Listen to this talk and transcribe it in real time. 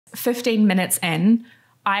15 minutes in,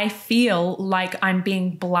 I feel like I'm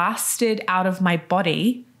being blasted out of my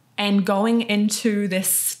body and going into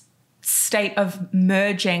this state of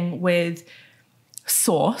merging with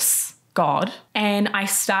Source, God. And I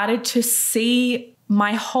started to see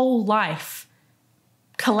my whole life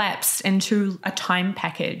collapsed into a time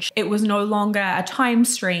package. It was no longer a time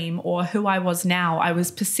stream or who I was now. I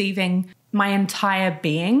was perceiving my entire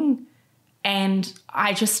being. And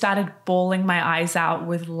I just started bawling my eyes out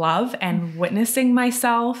with love and witnessing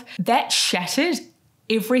myself. That shattered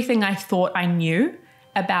everything I thought I knew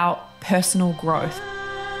about personal growth.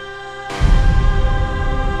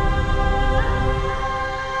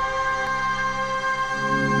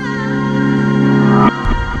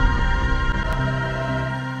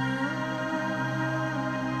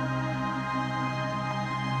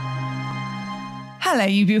 Hello,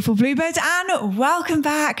 you beautiful bluebirds, and welcome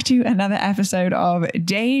back to another episode of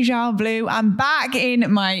Deja Blue. I'm back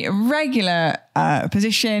in my regular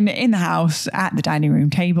position in the house at the dining room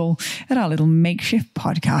table at our little makeshift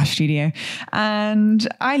podcast studio. And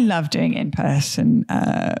I love doing in-person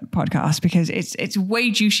podcasts because it's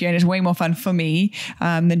way juicier and it's way more fun for me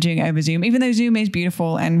than doing it over Zoom. Even though Zoom is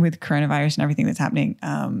beautiful, and with coronavirus and everything that's happening,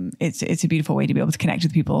 it's a beautiful way to be able to connect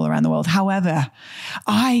with people all around the world. However,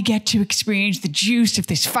 I get to experience the juice of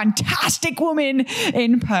this fantastic woman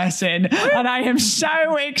in person, and I am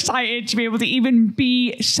so excited to be able to even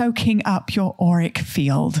be soaking up your auric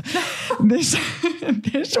field. This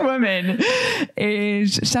woman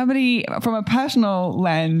is somebody, from a personal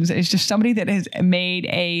lens, is just somebody that has made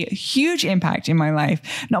a huge impact in my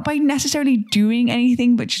life, not by necessarily doing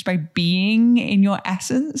anything, but just by being in your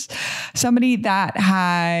essence. Somebody that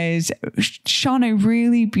has shone a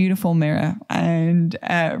really beautiful mirror and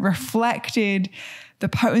reflected the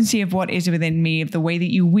potency of what is within me, of the way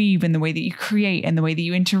that you weave and the way that you create and the way that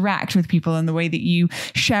you interact with people and the way that you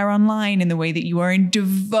share online and the way that you are in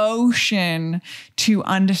devotion to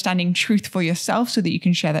understanding truth for yourself so that you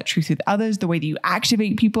can share that truth with others, the way that you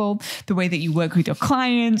activate people, the way that you work with your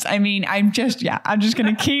clients. I mean, I'm just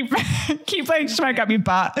going to keep playing smoke up your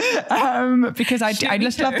butt because I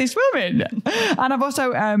just love this woman. And I've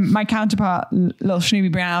also, my counterpart, little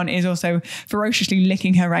Schnooby Brown, is also ferociously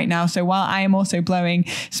licking her right now. So while I am also blowing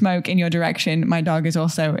smoke in your direction, my dog is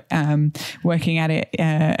also working at it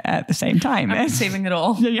at the same time. I'm receiving it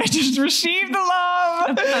all. Yeah, just receive the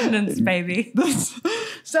love. Abundance, baby.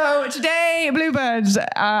 So today, Bluebirds,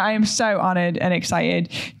 I am so honored and excited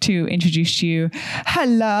to introduce to you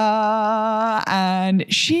Helle. And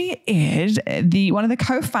she is one of the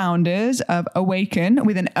co-founders of Owaken,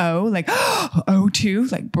 with an O, like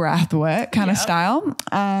O2, like breathwork kind of style.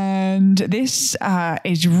 And this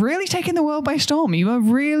is really taking the world by storm. You are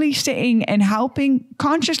really sitting and helping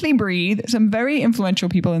consciously breathe some very influential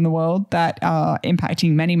people in the world that are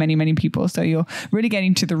impacting many, many, many people. So you're really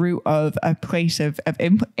getting to the root of a place of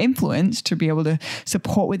influence to be able to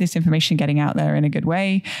support with this information getting out there in a good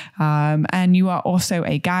way. And you are also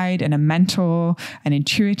a guide and a mentor, an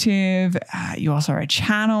intuitive. You also are a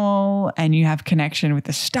channel, and you have connection with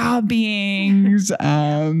the star beings.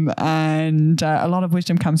 And a lot of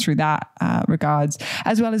wisdom comes through that regards,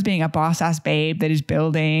 as well as being a boss-ass babe that is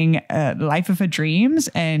building a life of her dreams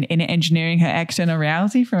and in engineering her external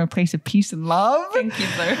reality from a place of peace and love. Thank you,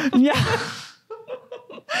 Blue. Yeah.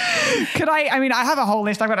 I have a whole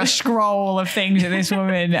list. I've got a scroll of things of this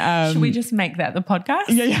woman. Should we just make that the podcast?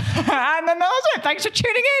 Yeah. And then that was it. Thanks for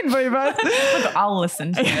tuning in, Bluebird. I'll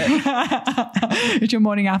listen to it. It's your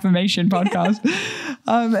morning affirmation podcast.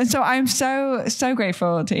 And so I'm so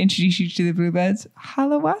grateful to introduce you to the Bluebirds.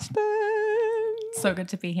 Helle Weston. So good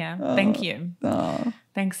to be here. Thank you.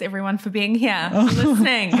 Thanks everyone for being here,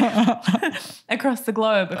 listening across the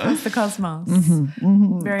globe, across the cosmos.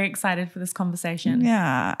 Very excited for this conversation.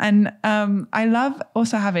 Yeah. And I love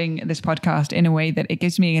also having this podcast in a way that it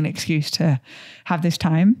gives me an excuse to have this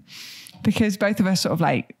time, because both of us sort of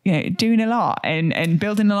like, doing a lot and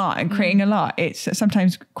building a lot and creating a lot. It's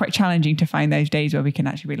sometimes quite challenging to find those days where we can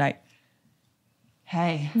actually be like,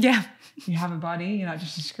 hey. Yeah. You have a body, you're not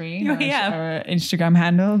just a screen or an Instagram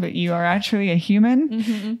handle, but you are actually a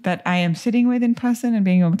human that I am sitting with in person and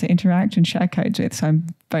being able to interact and share codes with. So I'm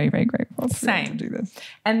very, very grateful to be able to do this.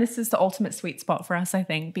 And this is the ultimate sweet spot for us, I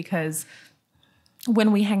think, because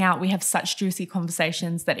when we hang out, we have such juicy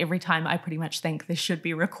conversations that every time I pretty much think this should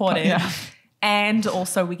be recorded. Yeah. And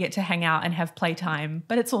also we get to hang out and have playtime,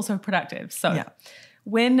 but it's also productive. So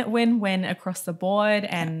win across the board.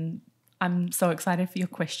 And I'm so excited for your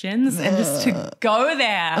questions and just to go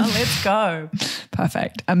there. Let's go.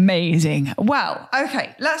 Perfect. Amazing. Well,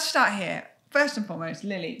 okay, let's start here. First and foremost,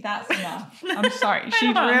 Lily, that's enough. I'm sorry.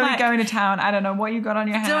 She's really going to town. I don't know what you got on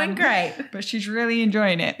your hand. Doing great. But she's really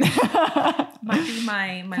enjoying it. Might be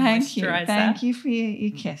my moisturizer. Thank you for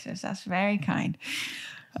your kisses. That's very kind.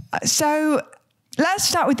 So let's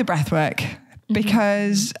start with the breath work,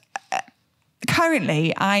 because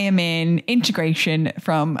currently I am in integration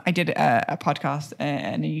from, I did a podcast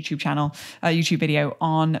and a YouTube channel, a YouTube video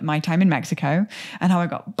on my time in Mexico and how I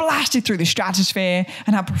got blasted through the stratosphere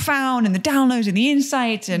and how profound and the downloads and the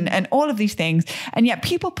insights and all of these things. And yet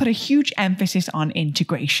people put a huge emphasis on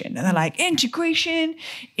integration. And they're like, integration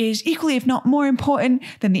is equally, if not more important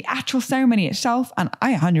than the actual ceremony itself. And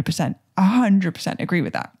I 100% agree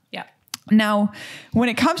with that. Yeah. Now, when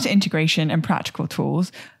it comes to integration and practical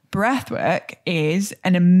tools, breathwork is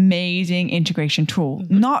an amazing integration tool,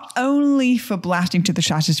 not only for blasting to the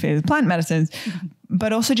stratosphere with plant medicines,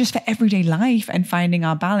 but also just for everyday life and finding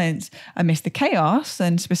our balance amidst the chaos,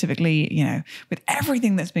 and specifically, you know, with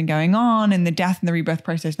everything that's been going on and the death and the rebirth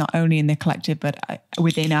process, not only in the collective, but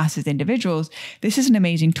within us as individuals. This is an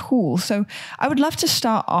amazing tool. So I would love to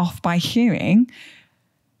start off by hearing,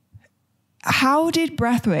 how did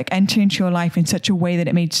breathwork enter into your life in such a way that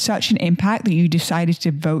it made such an impact that you decided to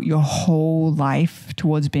devote your whole life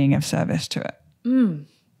towards being of service to it?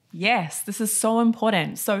 Yes, this is so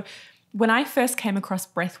important. So when I first came across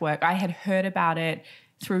breathwork, I had heard about it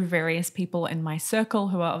through various people in my circle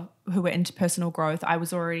who were into personal growth. I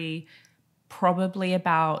was already probably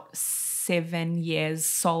about 7 years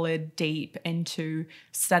solid deep into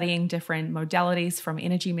studying different modalities, from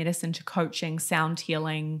energy medicine to coaching, sound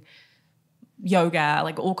healing, yoga,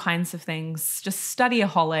 like all kinds of things, just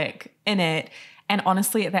studyaholic in it. And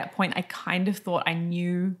honestly, at that point, I kind of thought I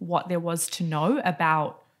knew what there was to know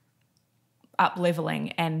about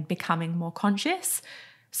up-leveling and becoming more conscious.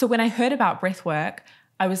 So when I heard about breath work,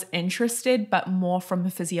 I was interested, but more from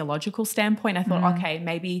a physiological standpoint. I thought, okay,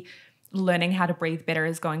 maybe learning how to breathe better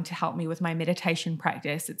is going to help me with my meditation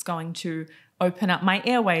practice. It's going to open up my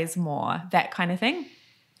airways more, that kind of thing.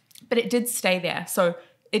 But it did stay there. So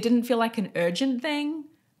it didn't feel like an urgent thing,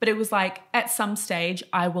 but it was like, at some stage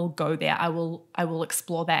I will go there. I will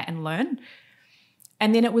explore that and learn.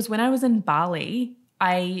 And then it was when I was in Bali,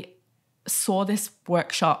 I saw this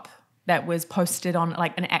workshop that was posted on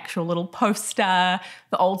like an actual little poster,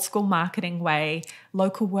 the old school marketing way,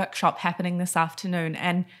 local workshop happening this afternoon.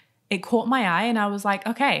 And it caught my eye and I was like,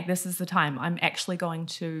 okay, this is the time. I'm actually going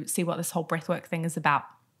to see what this whole breathwork thing is about.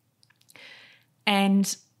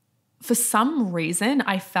 And for some reason,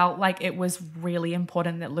 I felt like it was really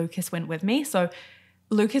important that Lucas went with me. So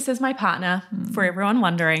Lucas is my partner, for everyone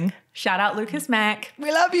wondering. Shout out Lucas Mack.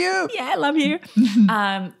 We love you. Yeah, I love you.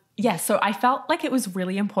 So I felt like it was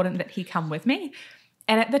really important that he come with me.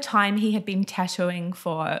 And at the time, he had been tattooing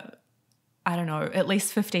for, I don't know, at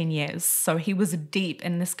least 15 years. So he was deep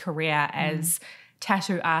in this career as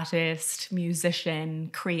tattoo artist, musician,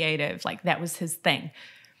 creative. Like that was his thing.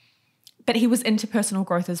 But he was into personal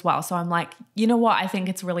growth as well. So I'm like, you know what? I think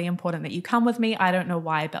it's really important that you come with me. I don't know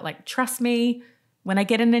why, but like, trust me, when I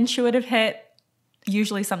get an intuitive hit,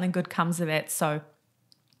 usually something good comes of it. So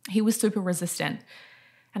he was super resistant.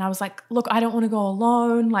 And I was like, look, I don't want to go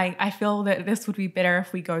alone. Like, I feel that this would be better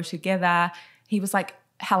if we go together. He was like,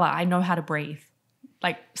 Helle, I know how to breathe.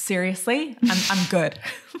 Like, seriously, I'm good.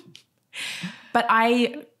 But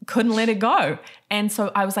I couldn't let it go. And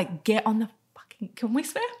so I was like, get on the fucking, can we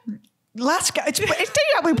swear? Let's go. It's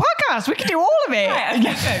Deja podcast. We can do all of it. Right,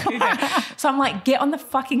 okay, good. So I'm like, get on the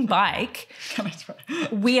fucking bike.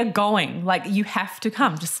 We are going. Like, you have to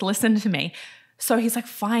come. Just listen to me. So he's like,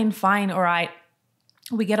 fine. All right.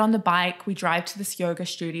 We get on the bike. We drive to this yoga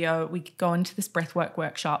studio. We go into this breathwork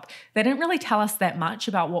workshop. They didn't really tell us that much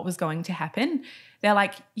about what was going to happen. They're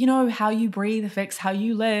like, you know, how you breathe affects how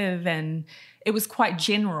you live. And it was quite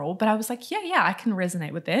general. But I was like, yeah, I can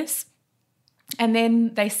resonate with this. And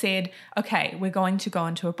then they said, okay, we're going to go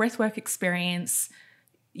into a breathwork experience.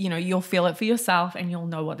 You know, you'll feel it for yourself and you'll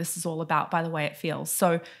know what this is all about by the way it feels.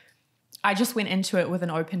 So I just went into it with an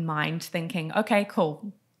open mind thinking, okay,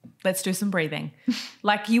 cool. Let's do some breathing.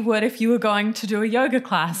 Like you would if you were going to do a yoga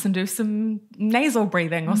class and do some nasal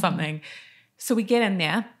breathing or something. So we get in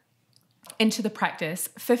there into the practice.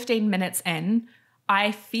 15 minutes in,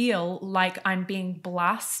 I feel like I'm being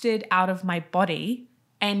blasted out of my body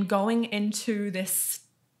and going into this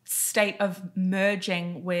state of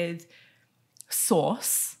merging with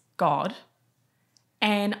Source, God.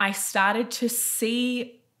 And I started to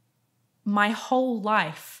see my whole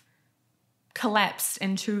life collapsed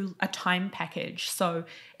into a time package. So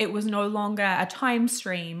it was no longer a time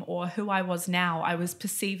stream or who I was now. I was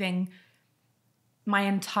perceiving my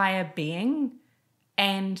entire being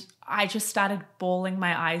And I just started bawling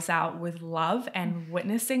my eyes out with love and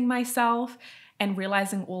witnessing myself and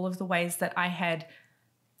realizing all of the ways that I had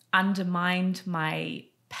undermined my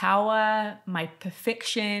power, my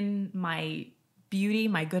perfection, my beauty,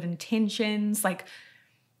 my good intentions, like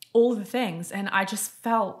all the things. And I just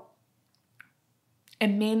felt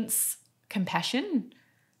immense compassion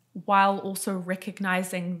while also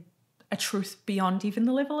recognizing a truth beyond even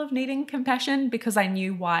the level of needing compassion, because I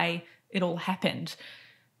knew why it all happened.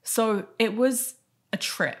 So it was a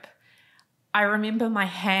trip. I remember my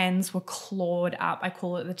hands were clawed up. I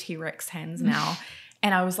call it the T-Rex hands now.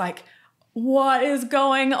 And I was like, what is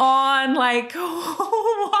going on? Like,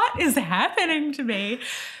 what is happening to me?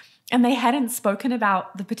 And they hadn't spoken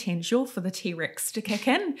about the potential for the T-Rex to kick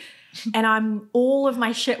in. And all of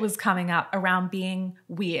my shit was coming up around being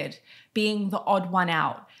weird, being the odd one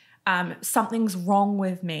out. Something's wrong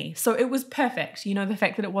with me. So it was perfect. You know, the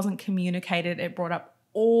fact that it wasn't communicated, it brought up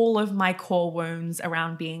all of my core wounds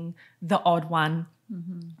around being the odd one.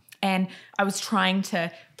 Mm-hmm. And I was trying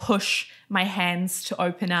to push my hands to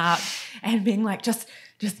open up and being like, just,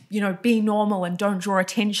 you know, be normal and don't draw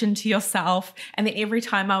attention to yourself. And then every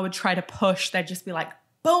time I would try to push, they'd just be like,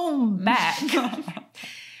 boom, back.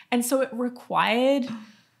 And so it required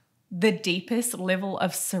the deepest level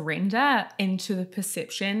of surrender into the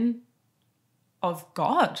perception of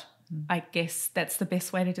God. I guess that's the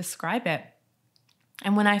best way to describe it.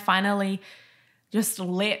 And when I finally just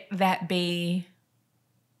let that be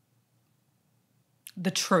the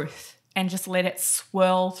truth and just let it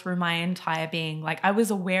swirl through my entire being, like I was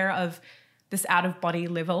aware of this out-of-body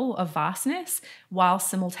level of vastness while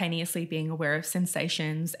simultaneously being aware of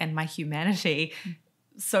sensations and my humanity.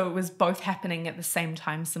 So it was both happening at the same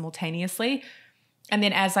time simultaneously. And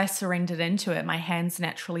then as I surrendered into it, my hands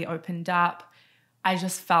naturally opened up. I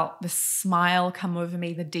just felt the smile come over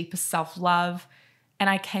me, the deepest self-love. And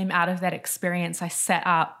I came out of that experience. I sat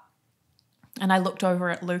up and I looked over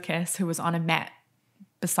at Lucas, who was on a mat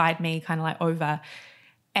beside me, kind of like over.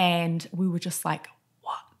 And we were just like,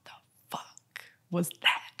 what the fuck was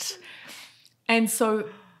that? And so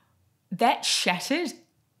that shattered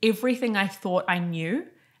everything I thought I knew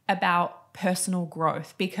about personal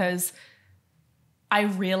growth, because I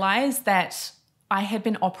realized that I had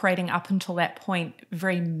been operating up until that point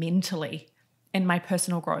very mentally in my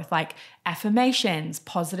personal growth, like affirmations,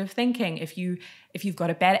 positive thinking. If you've got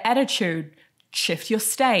a bad attitude, shift your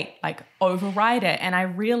state, like override it. And I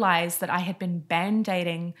realized that I had been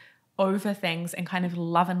band-aiding over things and kind of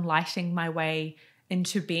love and lighting my way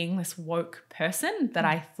into being this woke person that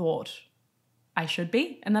I thought I should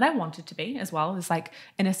be and that I wanted to be as well. There's like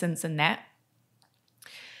innocence in that.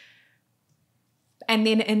 And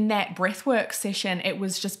then in that breathwork session, it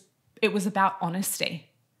was about honesty.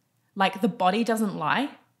 Like the body doesn't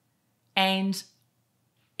lie. And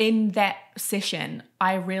in that session,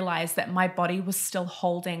 I realized that my body was still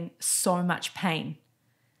holding so much pain.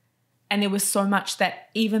 And there was so much that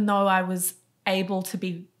even though I was able to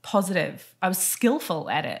be positive, I was skillful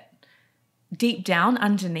at it, deep down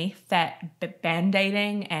underneath that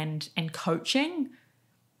band-aiding and coaching,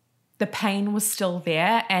 the pain was still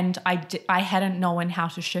there, and I hadn't known how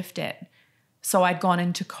to shift it. So I'd gone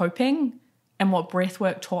into coping. And what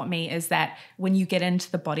breathwork taught me is that when you get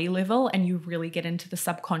into the body level and you really get into the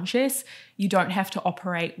subconscious, you don't have to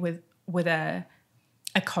operate with a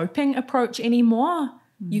coping approach anymore.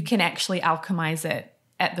 You can actually alchemize it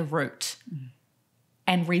at the root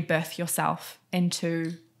and rebirth yourself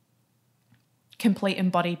into complete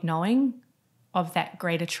embodied knowing of that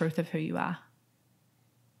greater truth of who you are.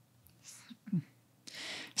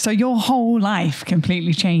 So your whole life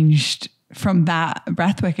completely changed from that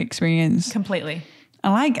breathwork experience. Completely.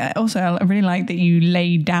 I really like that you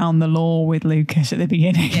laid down the law with Lucas at the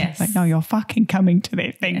beginning. Yes. Like, no, you're fucking coming to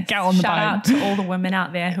this thing. Yes. Get on the boat. Shout out to all the women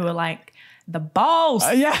out there who are like, the balls.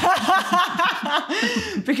 Yeah.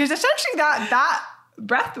 Because essentially that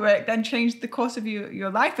breathwork then changed the course of your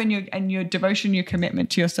life and your devotion, your commitment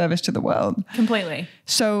to your service to the world. Completely.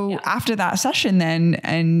 So after that session then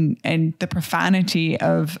and the profanity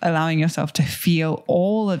of allowing yourself to feel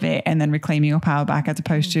all of it and then reclaiming your power back as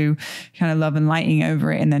opposed to kind of love and lighting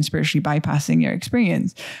over it and then spiritually bypassing your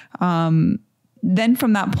experience. Then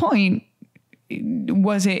from that point,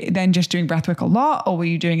 was it then just doing breathwork a lot, or were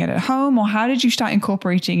you doing it at home, or how did you start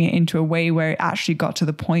incorporating it into a way where it actually got to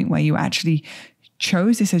the point where you actually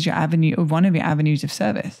chose this as your avenue or one of your avenues of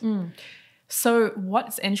service? So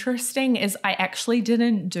what's interesting is I actually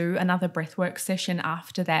didn't do another breathwork session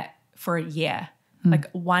after that for a year, like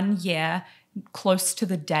 1 year, close to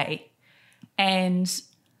the day. And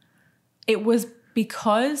it was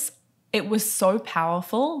because it was so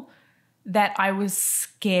powerful that I was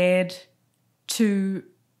scared to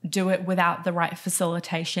do it without the right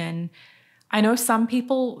facilitation. I know some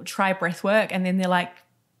people try breath work and then they're like,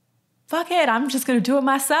 fuck it, I'm just going to do it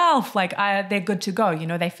myself. Like they're good to go. You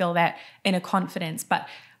know, they feel that inner confidence. But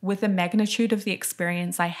with the magnitude of the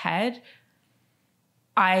experience I had,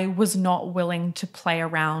 I was not willing to play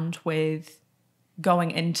around with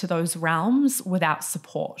going into those realms without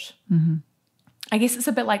support. Mm-hmm. I guess it's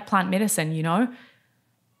a bit like plant medicine, you know?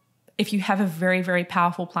 If you have a very, very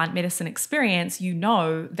powerful plant medicine experience, you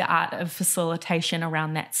know the art of facilitation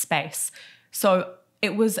around that space. So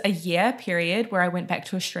it was a year period where I went back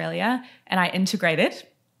to Australia and I integrated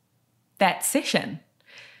that session.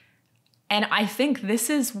 And I think this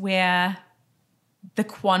is where the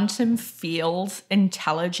quantum field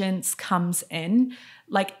intelligence comes in.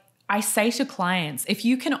 Like I say to clients, if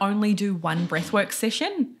you can only do one breathwork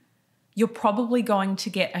session, you're probably going to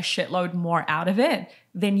get a shitload more out of it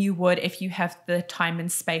than you would if you have the time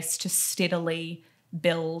and space to steadily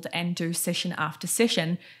build and do session after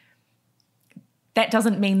session. That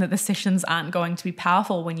doesn't mean that the sessions aren't going to be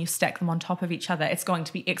powerful when you stack them on top of each other. It's going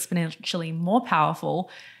to be exponentially more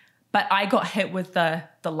powerful. But I got hit with the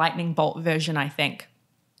lightning bolt version, I think.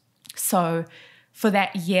 So for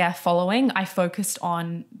that year following, I focused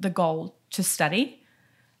on the goal to study.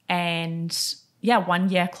 And 1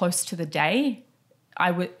 year close to the day,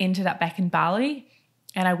 I ended up back in Bali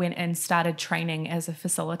and I went and started training as a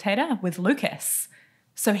facilitator with Lucas.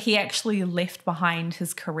 So he actually left behind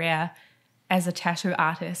his career as a tattoo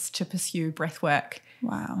artist to pursue breathwork.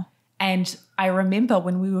 Wow. And I remember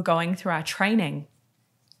when we were going through our training,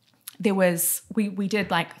 we did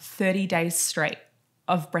like 30 days straight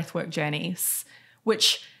of breathwork journeys,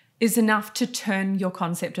 which is enough to turn your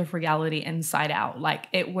concept of reality inside out. Like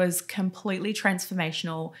it was completely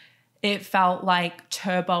transformational. It felt like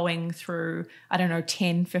turboing through,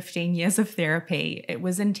 10, 15 years of therapy. It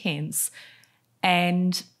was intense.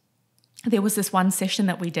 And there was this one session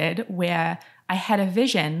that we did where I had a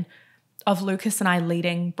vision of Lucas and I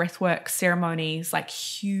leading breathwork ceremonies, like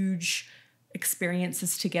huge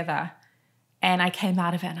experiences together. And I came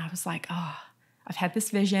out of it and I was like, oh, I've had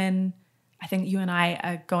this vision. I think you and I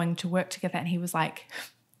are going to work together. And he was like,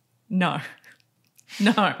 no,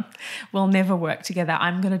 we'll never work together.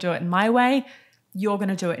 I'm going to do it in my way. You're going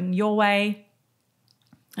to do it in your way.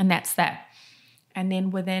 And that's that. And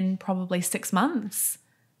then within probably 6 months,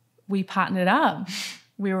 we partnered up.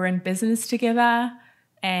 We were in business together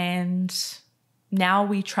and now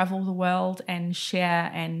we travel the world and share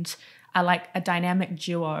and are like a dynamic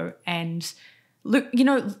duo. And look,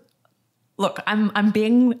 I'm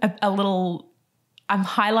being a little, I'm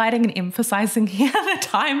highlighting and emphasizing here the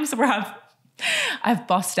times where I've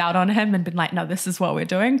bossed out on him and been like, no, this is what we're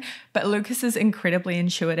doing. But Lucas is incredibly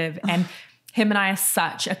intuitive and him and I are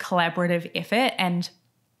such a collaborative effort. And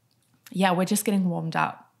we're just getting warmed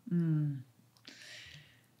up. Mm.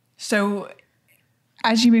 So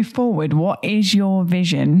as you move forward, what is your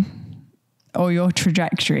vision or your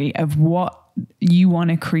trajectory of what you want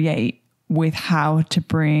to create with how to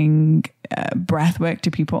bring breath work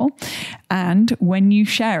to people? And when you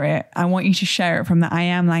share it, I want you to share it from the I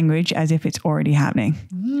am language as if it's already happening.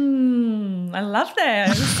 I love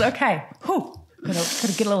this. Okay. Whew.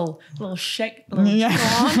 Gotta get a little shake, a little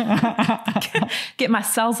shake on. Get my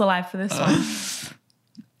cells alive for this one.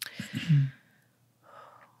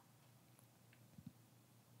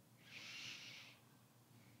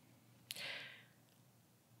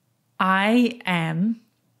 I am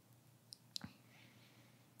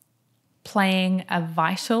playing a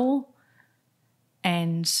vital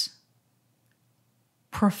and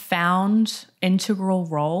profound integral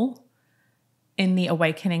role in the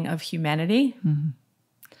awakening of humanity. Mm-hmm.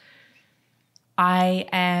 I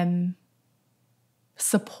am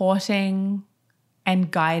supporting and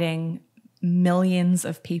guiding millions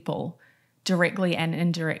of people directly and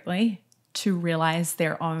indirectly to realize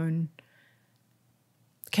their own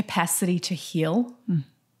capacity to heal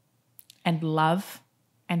and love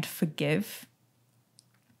and forgive.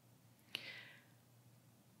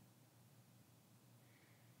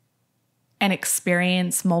 And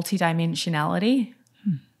experience multidimensionality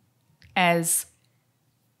as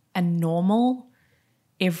a normal,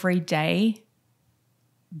 everyday,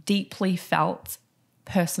 deeply felt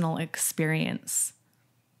personal experience.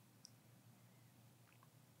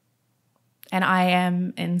 And I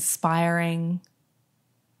am inspiring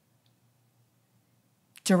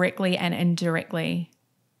directly and indirectly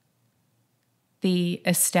the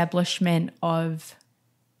establishment of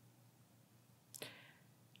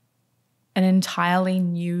an entirely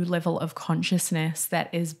new level of consciousness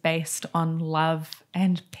that is based on love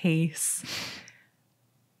and peace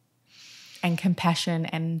and compassion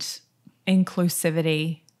and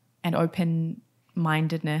inclusivity and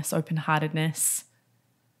open-mindedness, open-heartedness,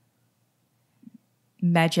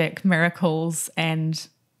 magic, miracles, and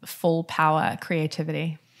full power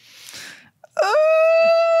creativity.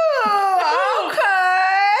 Oh, okay.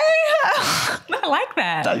 I like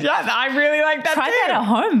that. Yeah, I really like that. Try too. that at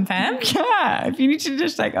home, fam. Yeah, if you need to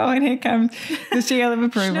just like, oh, and here comes the seal of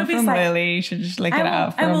approval from like, Lily. You should just lick it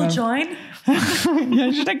out for I a will moment. join.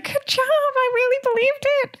 Yeah, she's like, good job. I really believed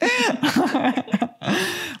it.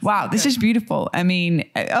 Wow, this is beautiful. I mean,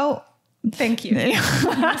 Thank you. like,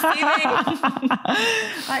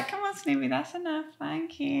 come on, Snoopy, that's enough.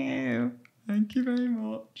 Thank you. Thank you very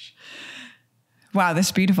much. Wow, this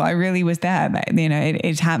is beautiful. I really was there. But, you know,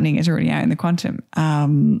 it's happening. It's already out in the quantum.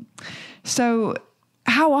 So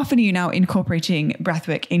how often are you now incorporating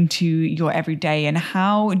breathwork into your everyday, and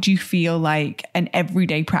how do you feel like an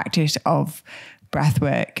everyday practice of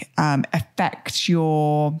breathwork affects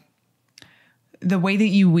the way that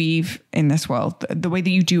you weave in this world, the way that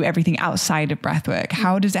you do everything outside of breathwork?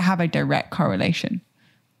 How does it have a direct correlation?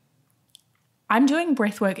 I'm doing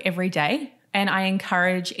breathwork every day, and I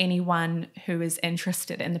encourage anyone who is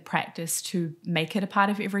interested in the practice to make it a part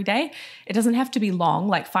of every day. It doesn't have to be long,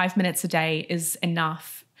 like 5 minutes a day is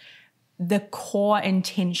enough. The core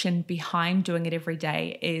intention behind doing it every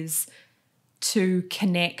day is to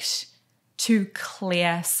connect to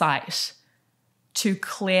clear sight, to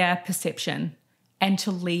clear perception, and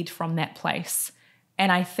to lead from that place.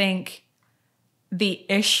 And I think the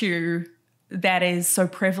issue that is so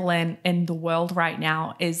prevalent in the world right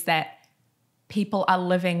now is that people are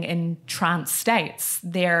living in trance states.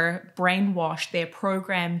 They're brainwashed, they're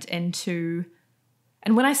programmed into,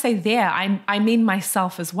 and when I say I mean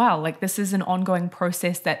myself as well. Like, this is an ongoing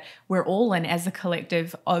process that we're all in as a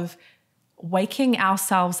collective, of waking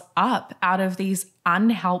ourselves up out of these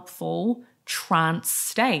unhelpful trance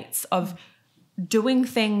states of doing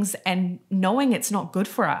things and knowing it's not good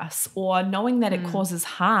for us, or knowing that it causes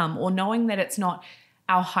harm, or knowing that it's not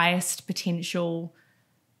our highest potential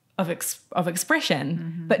of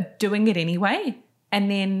expression, but doing it anyway, and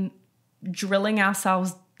then drilling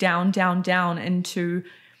ourselves down into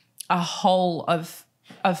a hole of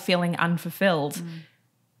feeling unfulfilled.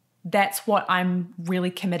 That's what I'm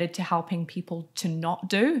really committed to helping people to not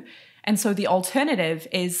do. And so the alternative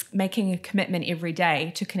is making a commitment every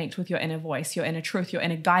day to connect with your inner voice, your inner truth, your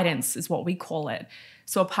inner guidance is what we call it.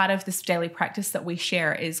 So a part of this daily practice that we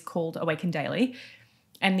share is called Awaken Daily.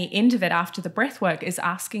 And the end of it, after the breath work, is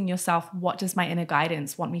asking yourself, what does my inner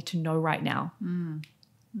guidance want me to know right now?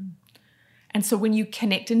 And so when you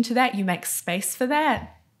connect into that, you make space for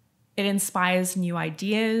that. It inspires new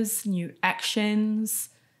ideas, new actions,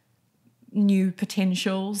 new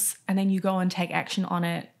potentials, and then you go and take action on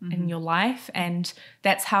it in your life. And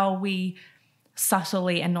that's how we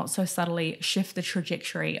subtly and not so subtly shift the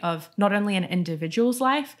trajectory of not only an individual's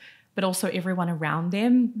life, but also everyone around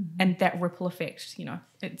them. And that ripple effect, you know,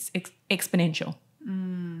 it's exponential.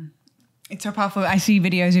 It's so powerful. I see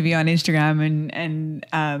videos of you on Instagram and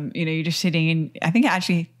you know, you're just sitting in, I think it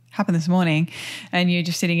actually happened this morning, and you're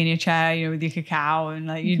just sitting in your chair, you know, with your cacao, and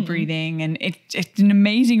like you're breathing. And it's an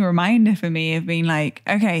amazing reminder for me of being like,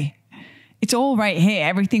 okay, it's all right here.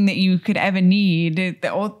 Everything that you could ever need,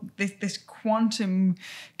 all this quantum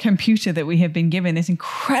computer that we have been given, this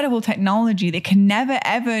incredible technology that can never,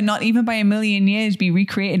 ever, not even by a million years, be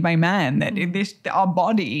recreated by man, that our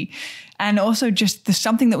body. And also just there's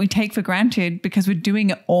something that we take for granted because we're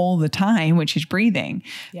doing it all the time, which is breathing.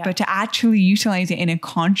 Yeah. But to actually utilize it in a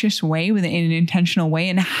conscious way, in an intentional way,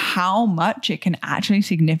 and how much it can actually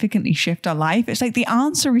significantly shift our life. It's like the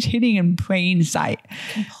answer is hidden in plain sight.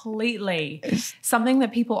 Completely. Something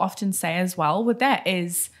that people often say as well with that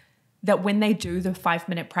is that when they do the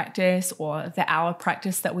 5-minute practice or the hour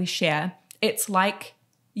practice that we share, it's like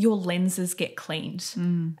your lenses get cleaned.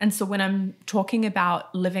 And so when I'm talking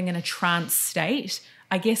about living in a trance state,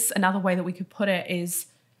 I guess another way that we could put it is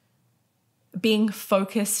being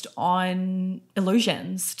focused on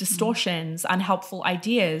illusions, distortions, unhelpful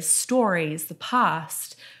ideas, stories, the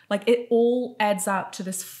past. Like, it all adds up to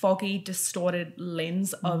this foggy, distorted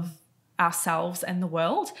lens of ourselves and the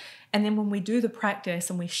world. And then when we do the practice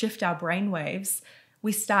and we shift our brainwaves,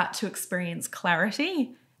 we start to experience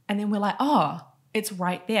clarity. And then we're like, oh, it's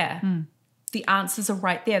right there. The answers are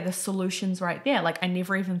right there. The solution's right there. Like, I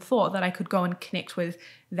never even thought that I could go and connect with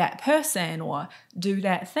that person or do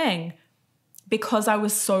that thing, because I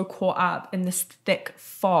was so caught up in this thick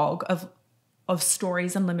fog of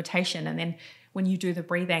stories and limitation. And then when you do the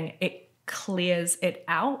breathing, it clears it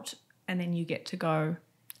out, and then you get to go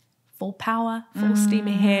full power, full steam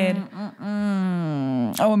ahead.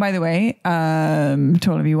 Oh, and by the way,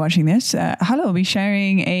 to all of you watching this, Helle will be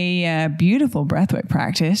sharing a beautiful breathwork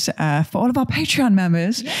practice for all of our Patreon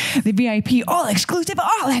members. Yes. The VIP, all exclusive,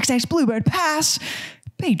 all access Bluebird Pass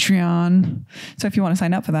Patreon. So if you want to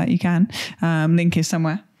sign up for that, you can. Link is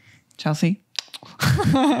somewhere. Chelsea.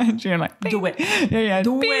 You're like, do it. Yeah,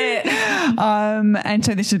 do it. And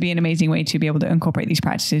so this would be an amazing way to be able to incorporate these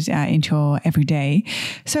practices into your everyday.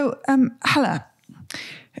 So, Helle,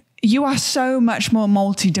 you are so much more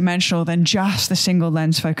multidimensional than just the single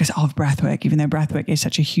lens focus of breathwork, even though breathwork is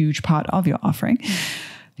such a huge part of your offering.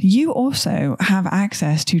 You also have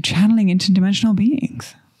access to channeling interdimensional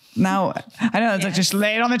beings. Now, I know it's like just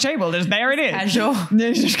lay it on the table. Just there it is. Casual.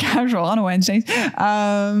 It's just casual on a Wednesday.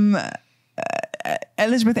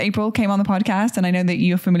 Elizabeth April came on the podcast, and I know that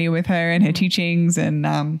you're familiar with her and her teachings, and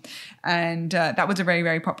that was a very,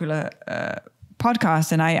 very popular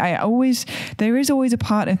podcast. And I always, there is always a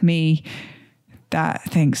part of me that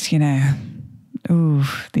thinks, you know, ooh,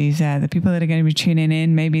 these the people that are going to be tuning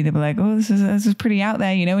in, maybe they'll be like, oh, this is pretty out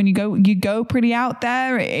there, you know. When you go pretty out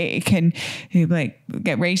there, it can like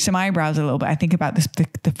get raised some eyebrows a little bit. I think about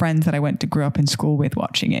the friends that I grew up in school with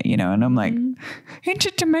watching it, you know, and I'm like,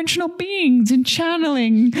 interdimensional beings and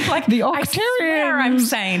channeling, like the Octarians. I swear I'm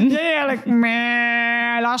sane. Yeah, like,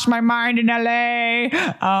 man, I lost my mind in LA.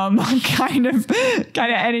 Kind of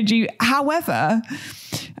energy. However,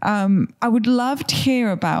 I would love to hear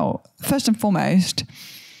about, first and foremost,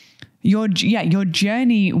 your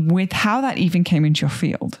journey with how that even came into your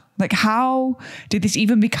field. Like, how did this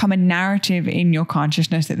even become a narrative in your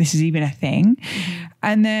consciousness that this is even a thing? Mm-hmm.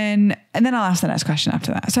 And then I'll ask the next question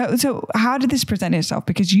after that. So how did this present itself?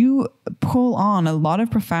 Because you pull on a lot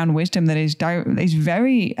of profound wisdom that is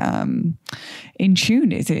very in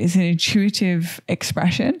tune. It's an intuitive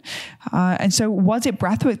expression. And so was it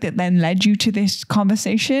breathwork that then led you to this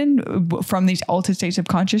conversation from these altered states of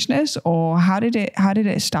consciousness, or how did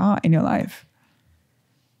it start in your life?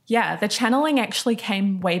 Yeah, the channeling actually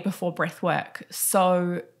came way before breathwork.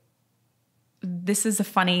 So this is a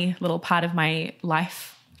funny little part of my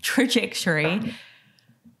life trajectory.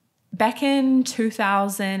 Back in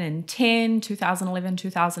 2010, 2011,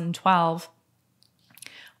 2012,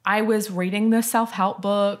 I was reading the self-help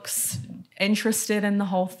books, interested in the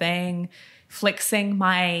whole thing, flexing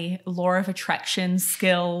my law of attraction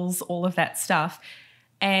skills, all of that stuff.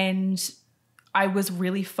 And I was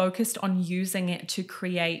really focused on using it to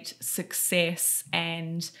create success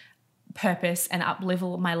and purpose and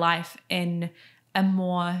up-level my life in a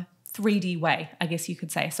more 3D way, I guess you could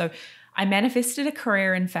say. So I manifested a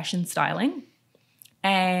career in fashion styling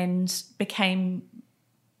and became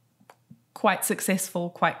quite successful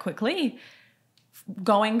quite quickly,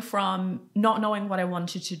 going from not knowing what I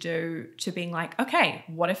wanted to do to being like, okay,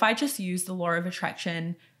 what if I just use the law of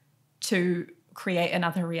attraction to create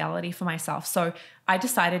another reality for myself? So I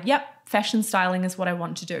decided, fashion styling is what I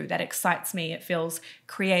want to do. That excites me. It feels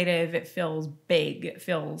creative. It feels big. It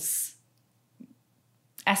feels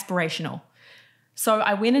aspirational. So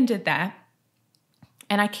I went and did that,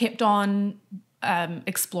 and I kept on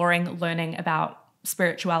exploring, learning about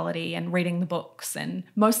spirituality and reading the books. And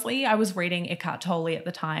mostly I was reading Eckhart Tolle at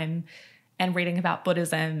the time and reading about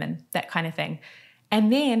Buddhism and that kind of thing.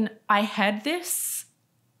 And then I had this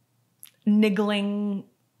niggling,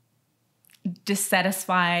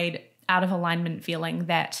 dissatisfied, out of alignment feeling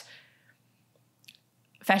that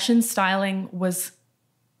fashion styling was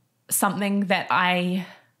something that I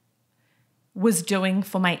was doing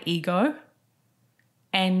for my ego.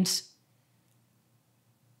 And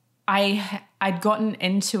I'd gotten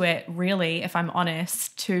into it, really, if I'm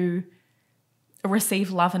honest, to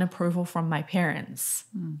receive love and approval from my parents.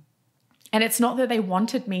 And it's not that they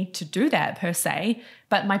wanted me to do that per se,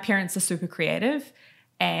 but my parents are super creative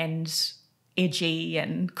and edgy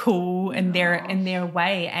and cool in their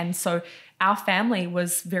way. And so our family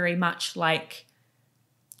was very much like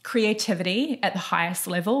creativity at the highest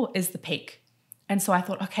level is the peak. And so I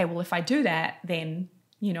thought, okay, well, if I do that, then,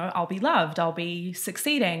 you know, I'll be loved, I'll be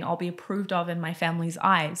succeeding, I'll be approved of in my family's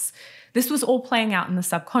eyes. This was all playing out in the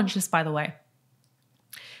subconscious, by the way.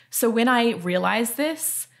 So when I realized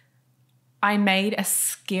this, I made a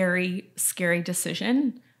scary, scary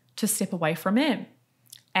decision to step away from it.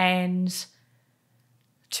 And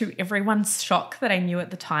to everyone's shock that I knew at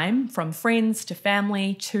the time, from friends to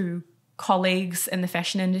family to colleagues in the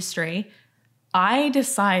fashion industry, I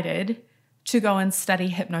decided to go and study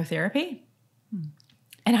hypnotherapy.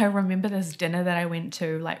 And I remember this dinner that I went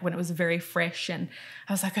to, like when it was very fresh, and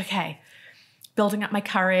I was like, okay, building up my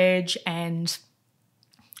courage. And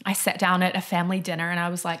I sat down at a family dinner and I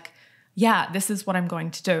was like, yeah, this is what I'm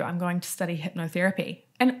going to do. I'm going to study hypnotherapy.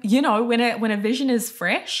 And you know, when a vision is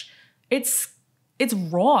fresh, it's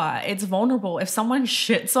raw, it's vulnerable. If someone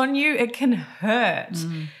shits on you, it can hurt.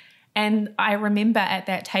 And I remember at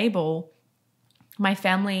that table, my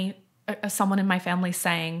family, someone in my family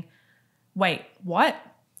saying, wait, what?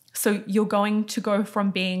 So you're going to go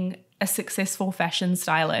from being a successful fashion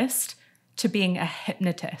stylist to being a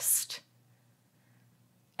hypnotist.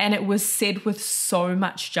 And it was said with so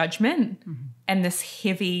much judgment, and this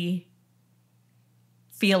heavy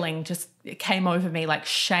feeling just it came over me, like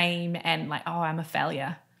shame and like, oh, I'm a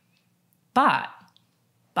failure. But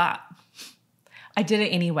I did it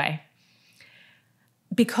anyway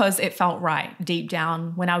because it felt right deep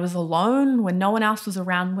down. When I was alone, when no one else was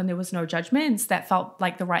around, when there was no judgments, that felt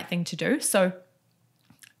like the right thing to do. So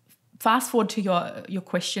fast forward to your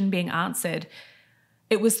question being answered,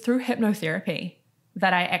 it was through hypnotherapy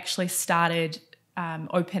that I actually started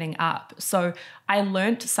opening up. So I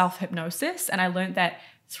learned self-hypnosis, and I learned that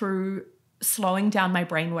through slowing down my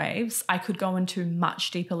brain waves, I could go into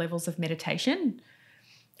much deeper levels of meditation.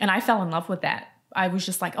 And I fell in love with that. I was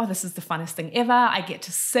just like, oh, this is the funnest thing ever. I get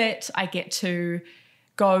to sit, I get to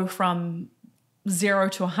go from 0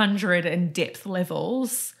 to 100 in depth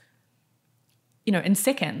levels, you know, in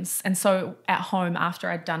seconds. And so at home, after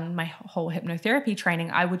I'd done my whole hypnotherapy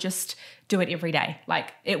training, I would just do it every day.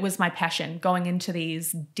 Like it was my passion, going into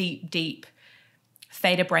these deep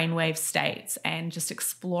theta brainwave states and just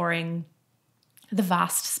exploring the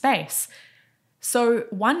vast space. So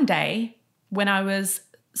one day when I was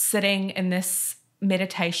sitting in this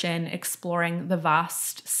meditation, exploring the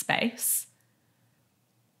vast space,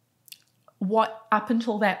 what up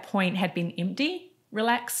until that point had been empty,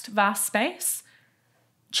 relaxed, vast space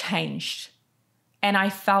changed. And I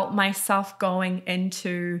felt myself going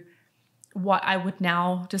into what I would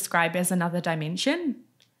now describe as another dimension.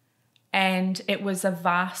 And it was a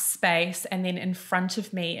vast space. And then in front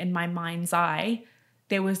of me, in my mind's eye,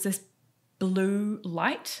 there was this blue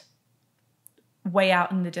light way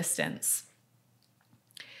out in the distance.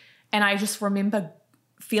 And I just remember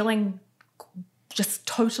feeling just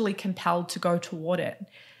totally compelled to go toward it.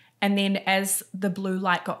 And then as the blue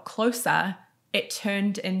light got closer, it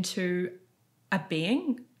turned into a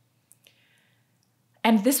being.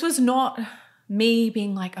 And this was not me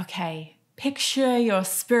being like, okay, picture your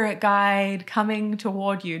spirit guide coming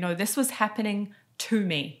toward you. No, this was happening to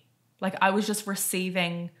me. Like I was just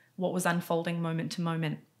receiving what was unfolding moment to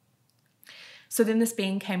moment. So then this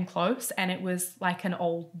being came close, and it was like an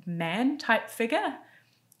old man type figure,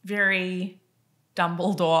 very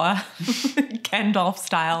Dumbledore, Gandalf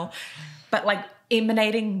style, but like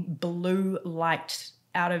emanating blue light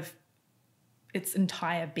out of its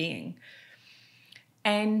entire being.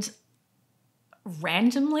 And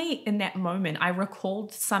randomly in that moment, I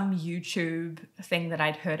recalled some YouTube thing that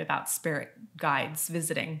I'd heard about spirit guides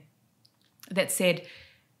visiting that said,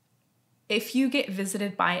 if you get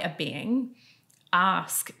visited by a being,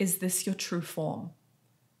 ask, is this your true form?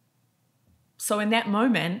 So in that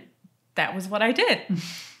moment, that was what I did.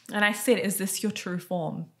 And I said, is this your true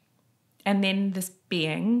form? And then this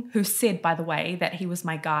being, who said, by the way, that he was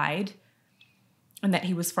my guide and that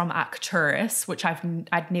he was from Arcturus, which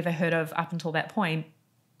I'd never heard of up until that point,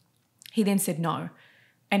 he then said no.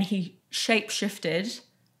 And he shape-shifted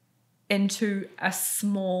into a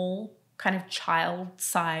small kind of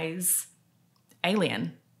child-size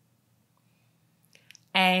alien.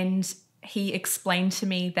 And he explained to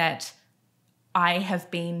me that I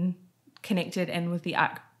have been connected in with the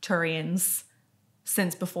Arcturians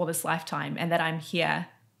since before this lifetime, and that I'm here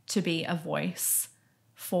to be a voice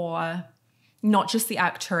for not just the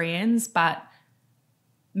Arcturians, but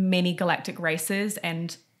many galactic races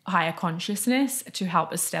and higher consciousness, to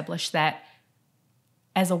help establish that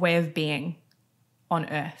as a way of being on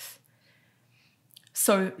Earth.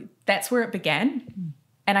 So that's where it began.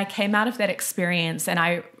 And I came out of that experience, and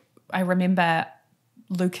I remember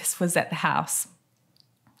Lucas was at the house,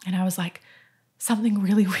 and I was like, something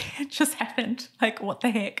really weird just happened. Like, what the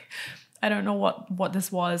heck? I don't know what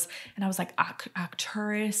this was. And I was like,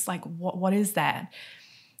 Arcturus, like what is that?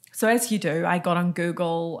 So as you do, I got on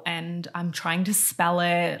Google and I'm trying to spell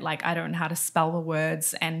it. Like, I don't know how to spell the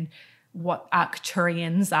words and what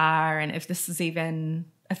Arcturians are, and if this is even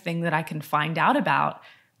a thing that I can find out about.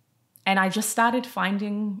 And I just started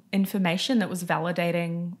finding information that was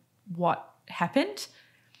validating what happened.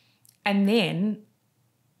 And then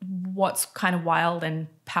what's kind of wild and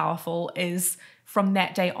powerful is from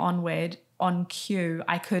that day onward, on cue,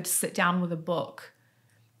 I could sit down with a book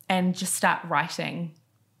and just start writing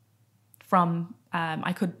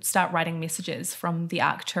I could start writing messages from the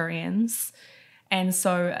Arcturians. And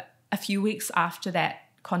so a few weeks after that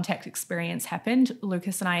contact experience happened,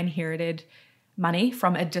 Lucas and I inherited money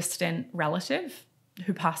from a distant relative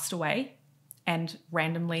who passed away, and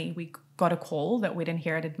randomly we got a call that we'd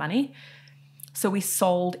inherited money. So we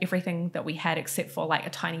sold everything that we had except for like a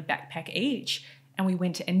tiny backpack each, and we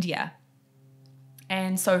went to India.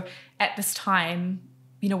 And so at this time,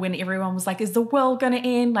 you know, when everyone was like, is the world going to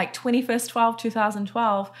end? Like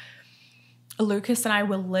 2012, Lucas and I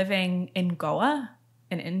were living in Goa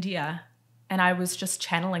in India, and I was just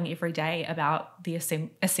channeling every day about the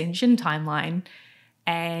ascension timeline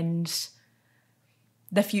and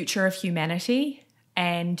the future of humanity,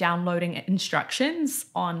 and downloading instructions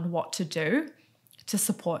on what to do to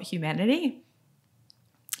support humanity.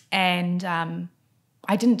 And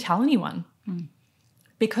I didn't tell anyone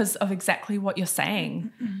because of exactly what you're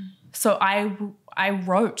saying. So I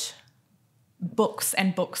wrote books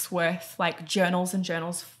and books worth, like journals and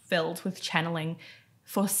journals filled with channeling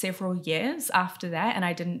for several years after that. And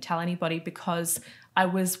I didn't tell anybody because I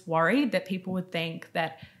was worried that people would think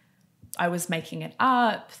that I was making it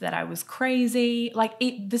up, that I was crazy. Like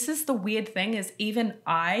this is the weird thing, is even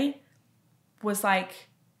I was like,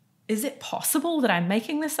 is it possible that I'm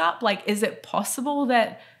making this up? Like, is it possible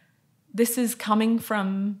that this is coming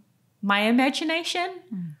from my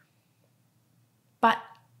imagination? But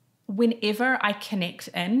whenever I connect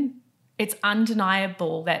in, it's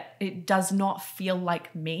undeniable that it does not feel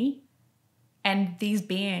like me. And these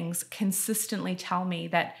beings consistently tell me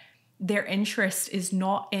that their interest is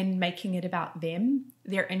not in making it about them.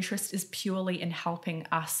 Their interest is purely in helping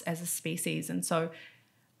us as a species. And so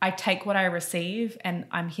I take what I receive and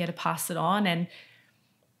I'm here to pass it on. And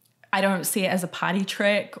I don't see it as a party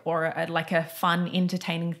trick or like a fun,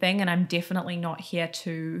 entertaining thing. And I'm definitely not here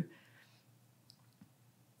to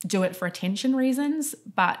do it for attention reasons.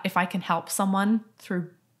 But if I can help someone through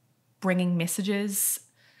bringing messages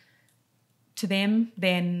to them,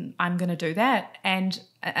 then I'm going to do that. And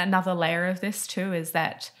another layer of this too is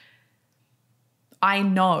that I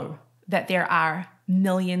know that there are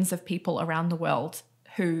millions of people around the world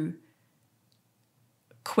who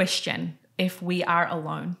question if we are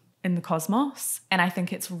alone in the cosmos. And I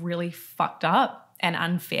think it's really fucked up and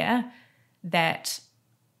unfair that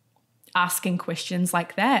asking questions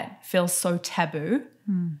like that feels so taboo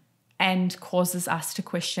and causes us to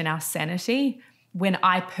question our sanity, when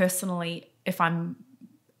I personally, if I'm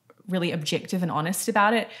really objective and honest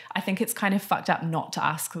about it, I think it's kind of fucked up not to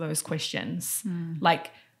ask those questions.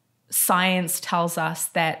 Like, science tells us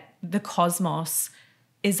that the cosmos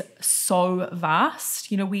is so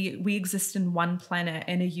vast. You know, we exist in one planet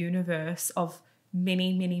in a universe of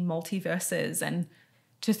many, many multiverses, and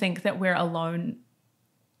to think that we're alone,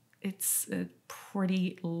 it's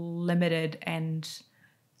pretty limited and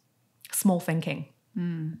small thinking.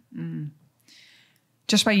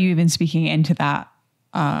 Just by you even speaking into that,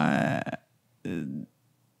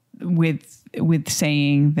 with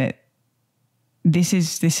saying that this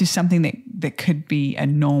is something that could be a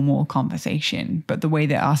normal conversation, but the way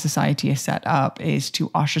that our society is set up is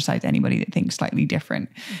to ostracize anybody that thinks slightly different.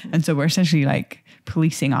 And so we're essentially like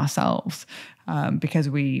policing ourselves because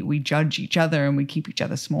we judge each other and we keep each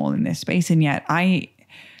other small in this space. And yet I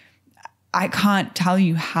can't tell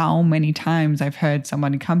you how many times I've heard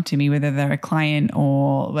somebody come to me, whether they're a client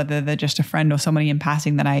or whether they're just a friend or somebody in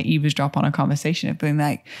passing, that I eavesdrop on a conversation of being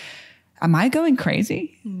like, am I going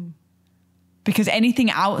crazy? Because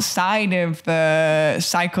anything outside of the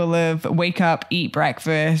cycle of wake up, eat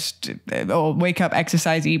breakfast, or wake up,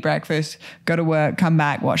 exercise, eat breakfast, go to work, come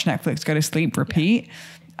back, watch Netflix, go to sleep, repeat,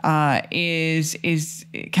 can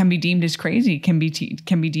be deemed as crazy, can be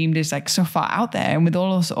deemed as like so far out there. And with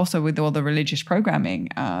also with all the religious programming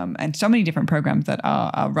and so many different programs that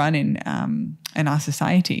are run in our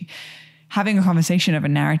society, having a conversation of a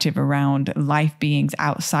narrative around life beings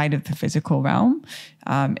outside of the physical realm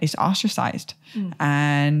is ostracized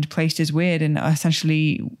and placed as weird. And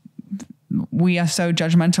essentially, we are so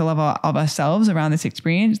judgmental of ourselves around this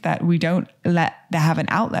experience that we don't have an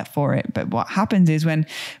outlet for it. But what happens is when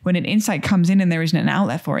an insight comes in and there isn't an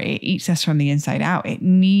outlet for it, it eats us from the inside out. It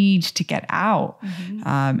needs to get out.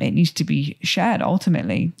 It needs to be shared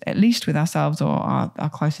ultimately, at least with ourselves or our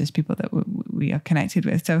closest people that we are connected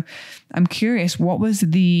with. So I'm curious, what was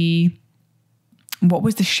the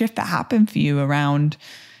shift that happened for you around,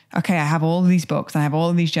 okay, I have all of these books, and I have all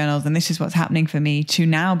of these journals, and this is what's happening for me, to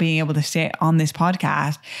now being able to sit on this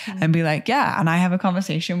podcast and be like, yeah, and I have a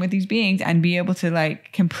conversation with these beings, and be able to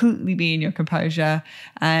like completely be in your composure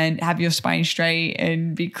and have your spine straight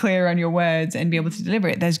and be clear on your words and be able to deliver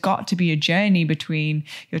it. There's got to be a journey between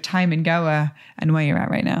your time in Goa and where you're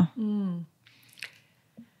at right now.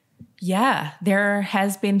 yeah, there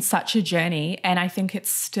has been such a journey, and I think it's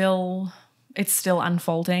still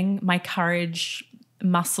unfolding. My courage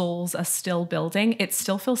muscles are still building. It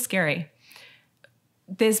still feels scary.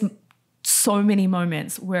 There's so many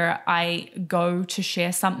moments where I go to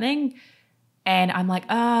share something and I'm like,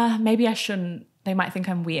 maybe I shouldn't. They might think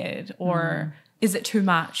I'm weird, or is it too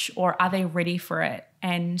much, or are they ready for it?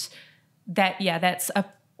 And that's a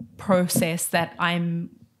process that I'm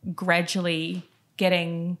gradually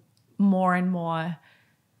getting more and more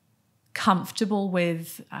comfortable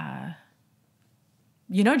with,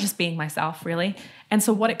 just being myself, really. And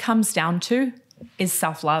so what it comes down to is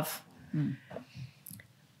self-love.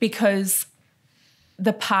 Because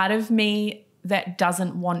the part of me that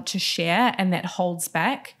doesn't want to share and that holds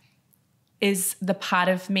back is the part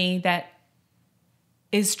of me that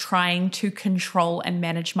is trying to control and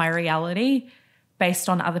manage my reality based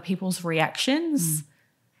on other people's reactions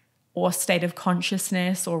or state of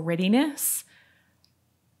consciousness or readiness.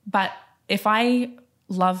 But if I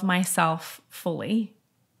love myself fully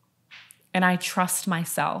and I trust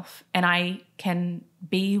myself and I can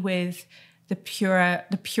be with the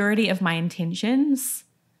purity of my intentions,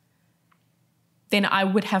 then I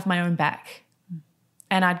would have my own back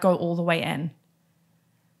and I'd go all the way in.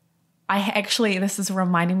 This is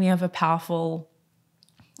reminding me of a powerful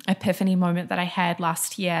epiphany moment that I had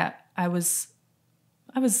last year. I was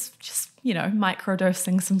just,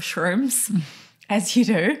 microdosing some shrooms, as you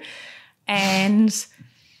do. And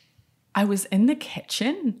I was in the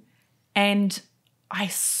kitchen and I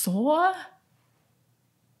saw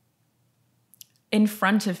in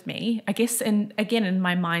front of me, I guess in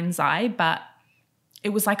my mind's eye, but it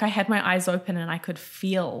was like I had my eyes open and I could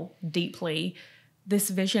feel deeply this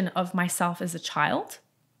vision of myself as a child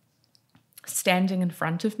standing in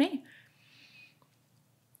front of me.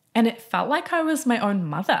 And it felt like I was my own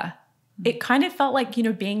mother. It kind of felt like,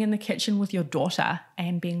 being in the kitchen with your daughter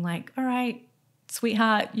and being like, all right,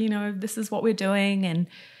 sweetheart, this is what we're doing. And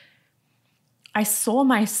I saw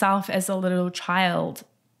myself as a little child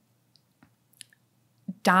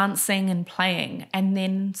dancing and playing and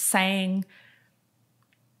then saying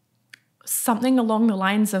something along the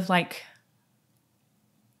lines of like,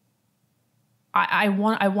 I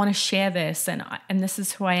want to share this and this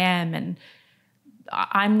is who I am, and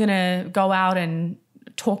I'm going to go out and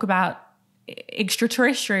talk about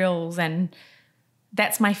extraterrestrials and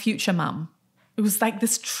that's my future mum. It was like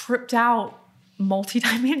this tripped out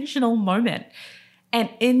multidimensional moment. And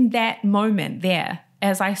in that moment there,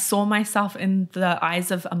 as I saw myself in the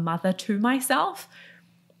eyes of a mother to myself,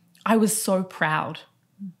 I was so proud.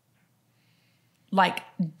 Like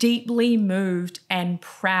deeply moved and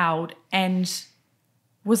proud, and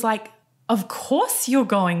was like, of course you're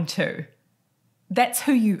going to. That's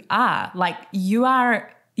who you are. Like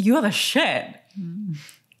you're the shit.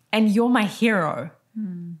 And you're my hero.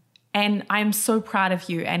 And I'm so proud of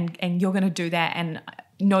you, and you're going to do that, and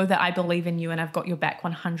know that I believe in you and I've got your back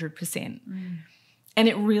 100%. And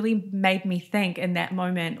it really made me think in that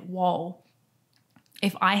moment, whoa,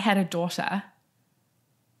 if I had a daughter,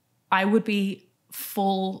 I would be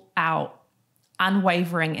full out,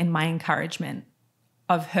 unwavering in my encouragement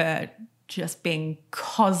of her just being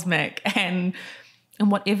cosmic and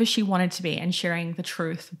whatever she wanted to be, and sharing the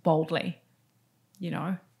truth boldly,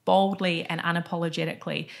 boldly and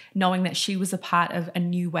unapologetically, knowing that she was a part of a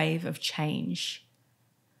new wave of change.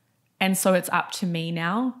 And so it's up to me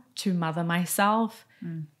now to mother myself,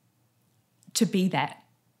 to be that,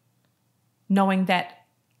 knowing that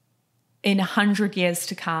in 100 years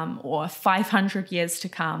to come, or 500 years to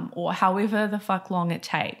come, or however the fuck long it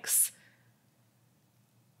takes,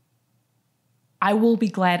 I will be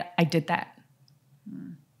glad I did that.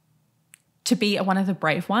 To be one of the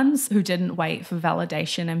brave ones who didn't wait for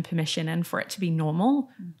validation and permission and for it to be normal,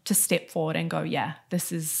 to step forward and go, yeah,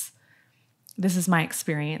 this is my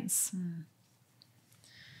experience.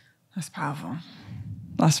 That's powerful.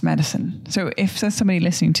 That's medicine. So if there's somebody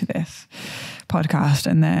listening to this podcast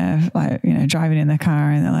and they're like, driving in their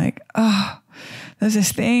car and they're like, oh, there's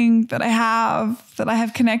this thing that I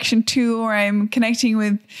have connection to, or I'm connecting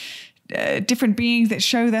with different beings that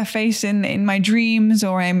show their face in my dreams,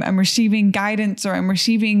 or I'm receiving guidance, or I'm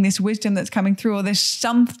receiving this wisdom that's coming through, or there's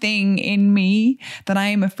something in me that I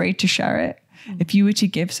am afraid to share it. If you were to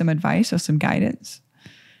give some advice or some guidance,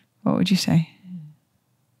 what would you say?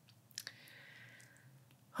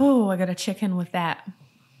 Oh, I got to check in with that.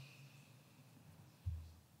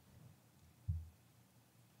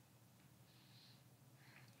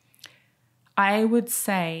 I would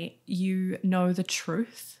say you know the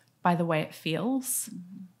truth by the way it feels.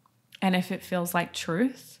 And if it feels like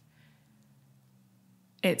truth,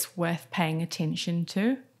 it's worth paying attention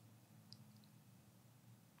to.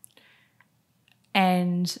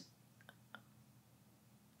 And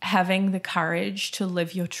having the courage to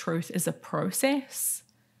live your truth is a process.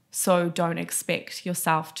 So don't expect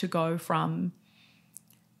yourself to go from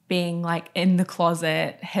being like in the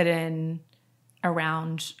closet, hidden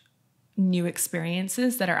around new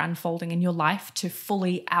experiences that are unfolding in your life, to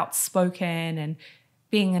fully outspoken and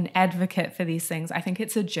being an advocate for these things. I think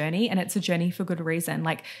it's a journey, and it's a journey for good reason.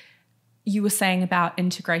 Like you were saying about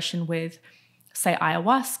integration with, say,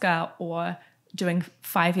 ayahuasca or doing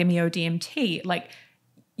 5-MeO-DMT, like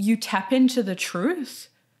you tap into the truth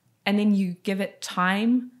and then you give it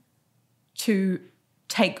time to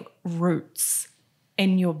take roots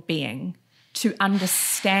in your being, to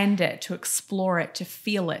understand it, to explore it, to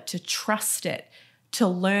feel it, to trust it, to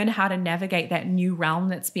learn how to navigate that new realm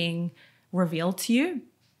that's being revealed to you.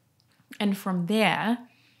 And from there,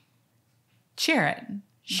 share it.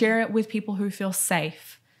 Share it with people who feel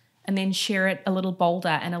safe, and then share it a little bolder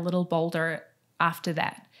and a little bolder after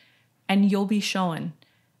that. And you'll be shown.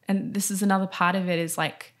 And this is another part of it, is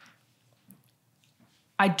like,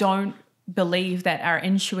 I don't believe that our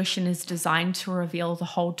intuition is designed to reveal the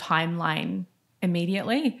whole timeline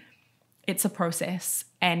immediately. It's a process.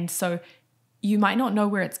 And so you might not know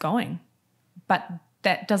where it's going, but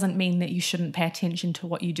that doesn't mean that you shouldn't pay attention to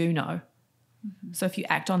what you do know. Mm-hmm. So if you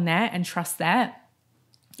act on that and trust that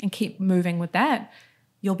and keep moving with that,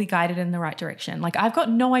 you'll be guided in the right direction. Like I've got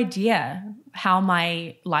no idea how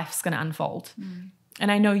my life's going to unfold. Mm.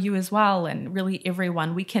 And I know you as well, and really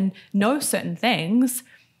everyone. We can know certain things,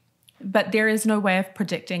 but there is no way of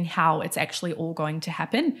predicting how it's actually all going to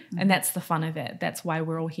happen. Mm-hmm. And that's the fun of it. That's why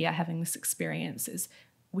we're all here having this experience, is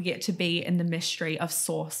we get to be in the mystery of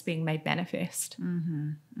source being made manifest. Mm-hmm.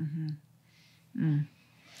 Mm-hmm. Mm.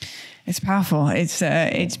 It's powerful.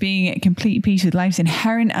 It's being at complete peace with life's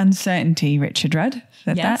inherent uncertainty. Richard Rudd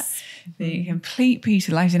said that. The complete peace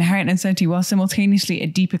with life's inherent uncertainty, while simultaneously a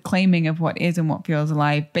deeper claiming of what is and what feels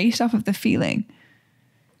alive, based off of the feeling.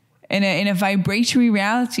 In a vibratory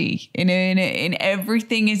reality, in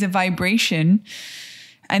everything is a vibration,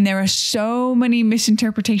 and there are so many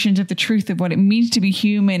misinterpretations of the truth of what it means to be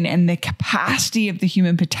human and the capacity of the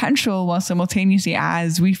human potential, while simultaneously,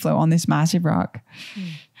 as we float on this massive rock,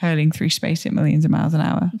 hurling through space at millions of miles an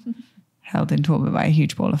hour, held into orbit by a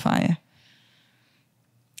huge ball of fire.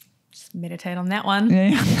 Just meditate on that one.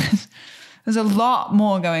 Yeah. There's a lot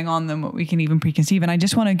more going on than what we can even preconceive. And I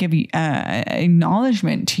just want to give you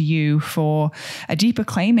acknowledgement to you for a deeper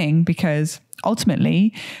claiming, because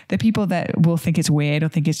ultimately the people that will think it's weird or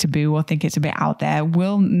think it's taboo or think it's a bit out there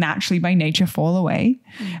will naturally by nature fall away.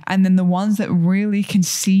 And then the ones that really can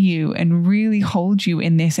see you and really hold you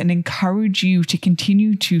in this and encourage you to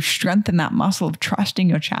continue to strengthen that muscle of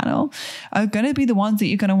trusting your channel are going to be the ones that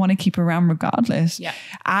you're going to want to keep around regardless. Yeah.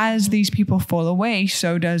 As these people fall away,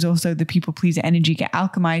 so does also the people pleaser energy get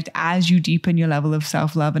alchemized as you deepen your level of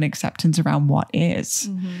self-love and acceptance around what is.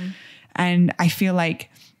 Mm-hmm. And I feel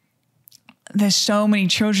like there's so many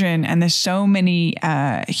children and there's so many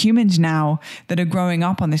humans now that are growing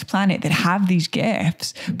up on this planet that have these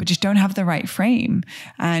gifts, but just don't have the right frame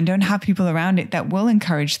and don't have people around it that will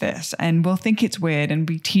encourage this and will think it's weird and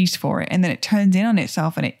be teased for it. And then it turns in on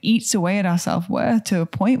itself and it eats away at our self-worth to a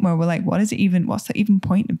point where we're like, what's the even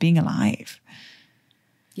point of being alive?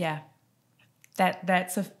 Yeah.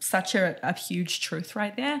 That's such a huge truth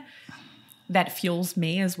right there that fuels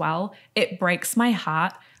me as well. It breaks my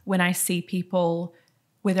heart when I see people,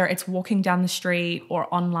 whether it's walking down the street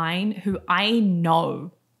or online, who I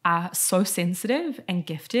know are so sensitive and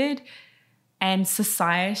gifted, and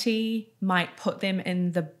society might put them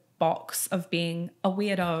in the box of being a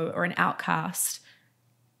weirdo or an outcast,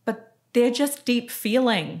 but they're just deep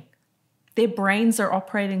feeling. Their brains are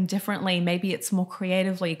operating differently. Maybe it's more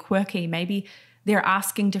creatively quirky. Maybe they're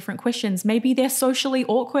asking different questions. Maybe they're socially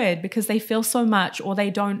awkward because they feel so much, or they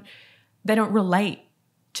don't relate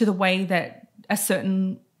to the way that a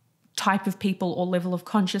certain type of people or level of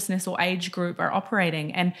consciousness or age group are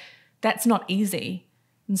operating. And that's not easy.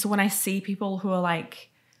 And so when I see people who are like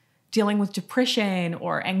dealing with depression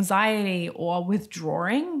or anxiety or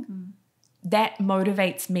withdrawing, that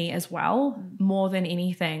motivates me as well, more than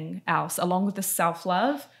anything else. Along with the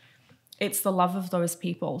self-love, it's the love of those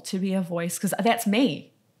people to be a voice, because that's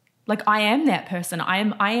me. Like I am that person. I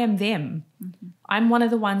am them. Mm-hmm. I'm one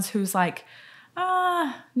of the ones who's like,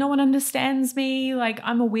 no one understands me. Like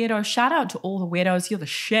I'm a weirdo. Shout out to all the weirdos. You're the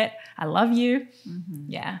shit. I love you. Mm-hmm.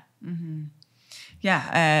 Yeah. Mm-hmm.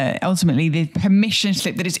 Yeah. Ultimately, the permission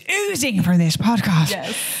slip that is oozing from this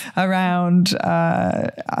podcast around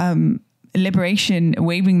liberation,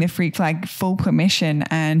 waving the freak flag, full permission,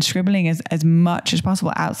 and scribbling as much as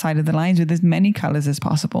possible outside of the lines with as many colors as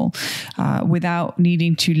possible, without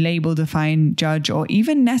needing to label, define, judge, or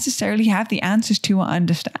even necessarily have the answers to or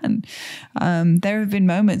understand. There have been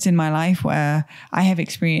moments in my life where I have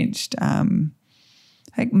experienced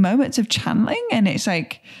like moments of channeling, and it's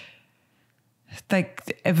like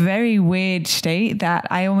a very weird state that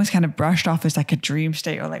I almost kind of brushed off as like a dream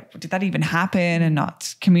state, or like, did that even happen, and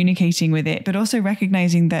not communicating with it, but also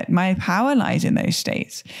recognizing that my power lies in those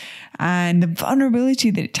states and the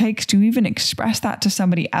vulnerability that it takes to even express that to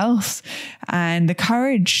somebody else, and the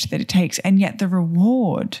courage that it takes, and yet the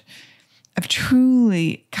reward of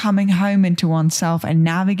truly coming home into oneself and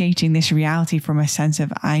navigating this reality from a sense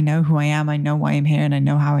of, I know who I am, I know why I'm here, and I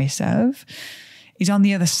know how I serve, is on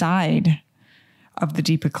the other side of the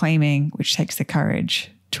deeper claiming, which takes the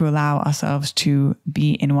courage to allow ourselves to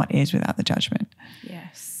be in what is without the judgment.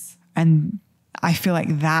 Yes. And I feel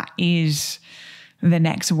like that is the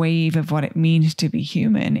next wave of what it means to be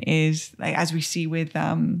human, is like, as we see with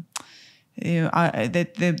the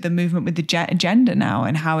movement with the gender now,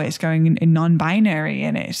 and how it's going in non-binary,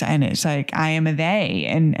 and it's like, I am a they,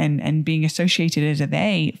 and being associated as a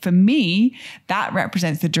they. For me, that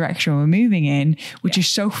represents the direction we're moving in, which is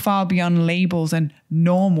so far beyond labels and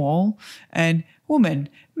normal and woman,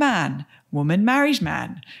 man, woman marries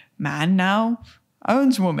man, man now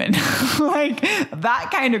owns woman, like that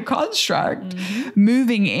kind of construct,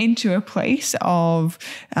 moving into a place of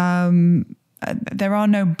there are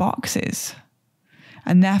no boxes,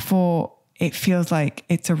 and therefore it feels like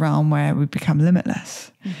it's a realm where we become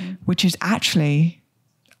limitless, which is actually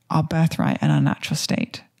our birthright and our natural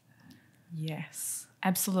state. Yes,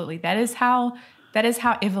 absolutely. That is how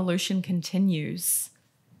evolution continues,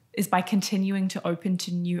 is by continuing to open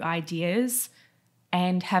to new ideas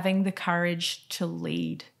and having the courage to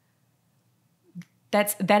lead.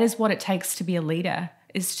 That is what it takes to be a leader,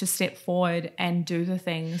 is to step forward and do the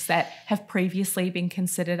things that have previously been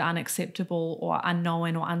considered unacceptable or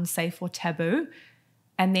unknown or unsafe or taboo.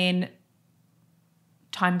 And then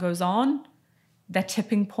time goes on, the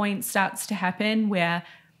tipping point starts to happen where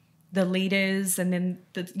the leaders, and then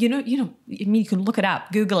you can look it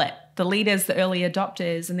up, Google it, the leaders, the early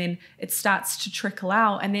adopters, and then it starts to trickle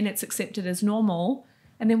out, and then it's accepted as normal.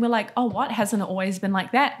 And then we're like, oh, what? Hasn't it always been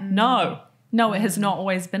like that? No, it has not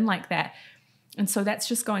always been like that. And so that's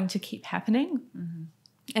just going to keep happening.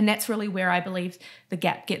 And that's really where I believe the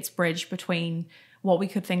gap gets bridged between what we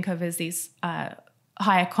could think of as these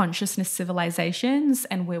higher consciousness civilizations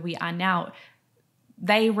and where we are now.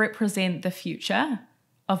 They represent the future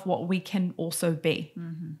of what we can also be,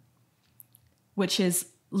 which is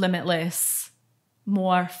limitless,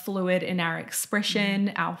 more fluid in our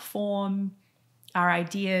expression, our form, our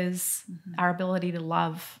ideas, our ability to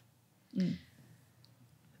love.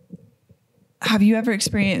 Have you ever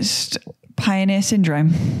experienced pioneer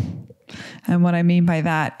syndrome? And what I mean by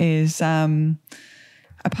that is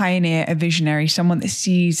a pioneer, a visionary, someone that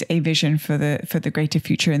sees a vision for the greater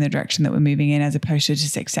future in the direction that we're moving in, as opposed to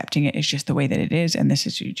just accepting it as just the way that it is. And this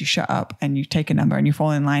is, you just shut up and you take a number and you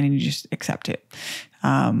fall in line and you just accept it.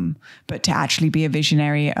 But to actually be a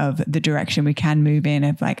visionary of the direction we can move in,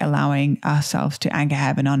 of like allowing ourselves to anchor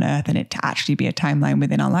heaven on earth, and it to actually be a timeline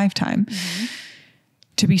within our lifetime.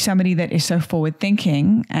 To be somebody that is so forward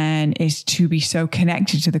thinking and is to be so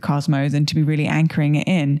connected to the cosmos and to be really anchoring it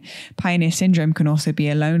in. Pioneer syndrome can also be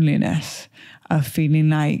a loneliness of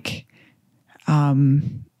feeling like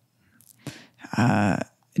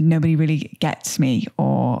nobody really gets me,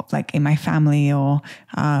 or like in my family, or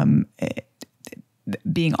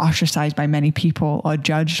being ostracized by many people, or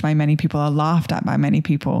judged by many people, or laughed at by many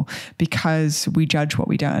people because we judge what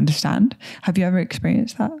we don't understand. Have you ever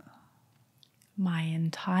experienced that? My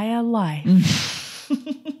entire life.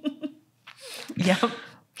 Yep.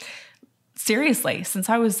 Seriously, since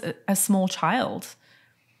I was a small child,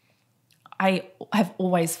 I have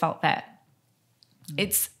always felt that.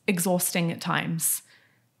 It's exhausting at times.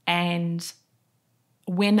 And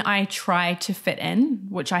when I try to fit in,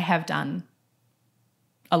 which I have done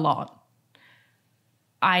a lot,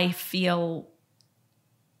 I feel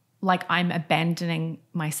like I'm abandoning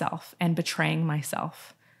myself and betraying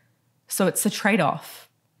myself. So it's a trade-off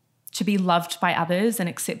to be loved by others and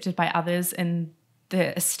accepted by others in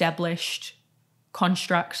the established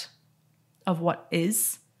construct of what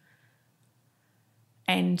is,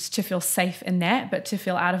 and to feel safe in that, but to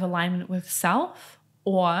feel out of alignment with self,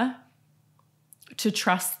 or to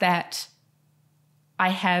trust that I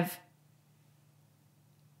have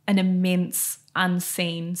an immense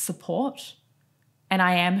unseen support and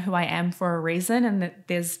I am who I am for a reason, and that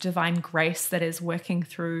there's divine grace that is working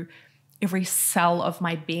through every cell of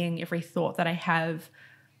my being, every thought that I have.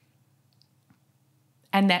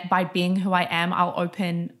 And that by being who I am, I'll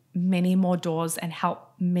open many more doors and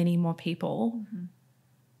help many more people. Mm-hmm.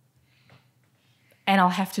 And I'll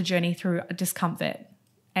have to journey through discomfort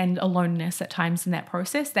and aloneness at times in that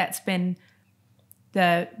process. That's been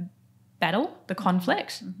the battle, the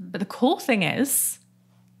conflict. Mm-hmm. But the cool thing is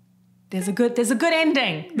there's a good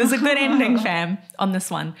ending. There's a good ending, fam, on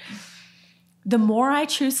this one. The more I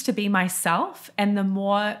choose to be myself and the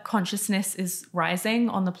more consciousness is rising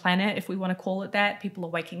on the planet, if we want to call it that, people are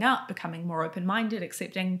waking up, becoming more open-minded,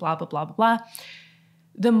 accepting, blah, blah, blah, blah, blah.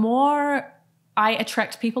 The more I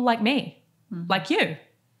attract people like me, like you.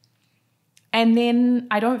 And then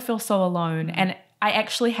I don't feel so alone. And I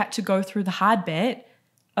actually had to go through the hard bit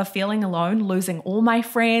of feeling alone, losing all my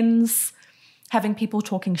friends, having people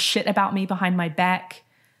talking shit about me behind my back,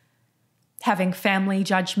 having family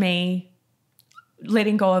judge me,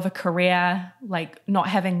 letting go of a career, like not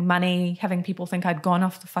having money, having people think I'd gone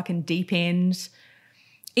off the fucking deep end.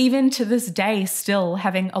 Even to this day, still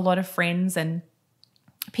having a lot of friends and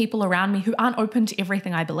people around me who aren't open to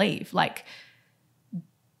everything I believe. Like,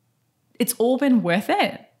 it's all been worth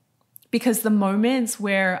it, because the moments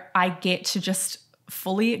where I get to just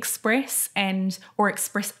fully express or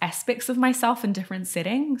express aspects of myself in different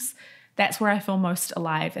settings, that's where I feel most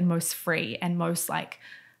alive and most free and most like,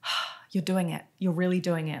 you're doing it. You're really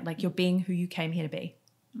doing it. Like, you're being who you came here to be.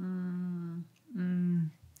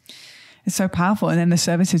 It's so powerful. And then the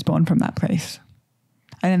service is born from that place.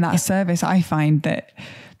 And in that service, I find that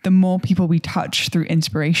the more people we touch through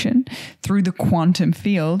inspiration, through the quantum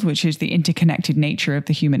field, which is the interconnected nature of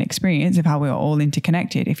the human experience, of how we're all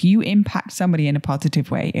interconnected. If you impact somebody in a positive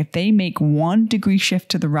way, if they make 1 degree shift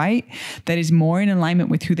to the right, that is more in alignment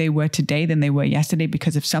with who they were today than they were yesterday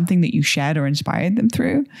because of something that you shared or inspired them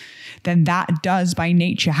through, then that does by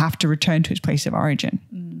nature have to return to its place of origin.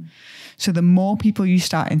 So the more people you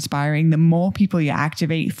start inspiring, the more people you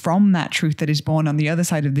activate from that truth that is born on the other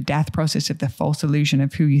side of the death process of the false illusion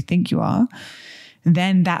of who you think you are,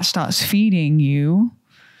 then that starts feeding you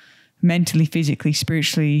mentally, physically,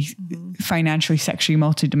 spiritually, financially, sexually,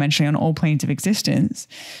 multidimensionally, on all planes of existence,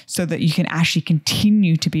 so that you can actually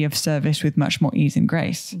continue to be of service with much more ease and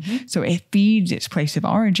grace. So it feeds its place of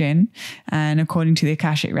origin. And according to the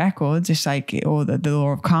Akashic records, it's like, or the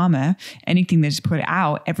law of karma, anything that's put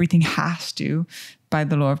out, everything has to, by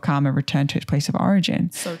the law of karma, return to its place of origin.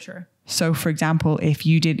 So true. So for example, if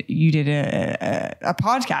you did a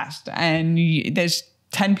podcast and there's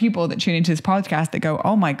 10 people that tune into this podcast that go,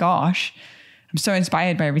 oh my gosh, I'm so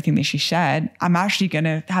inspired by everything that she shared. I'm actually going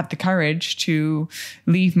to have the courage to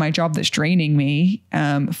leave my job that's draining me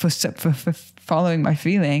for following my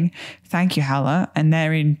feeling. Thank you, Helle. And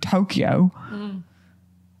they're in Tokyo.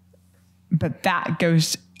 But that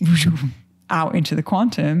goes out into the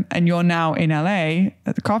quantum, and you're now in LA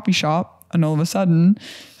at the coffee shop, and all of a sudden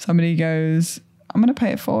somebody goes, I'm going to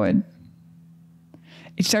pay it forward.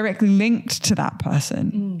 It's directly linked to that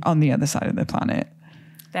person on the other side of the planet.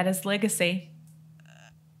 That is legacy.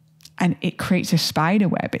 And it creates a spider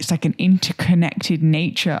web. It's like an interconnected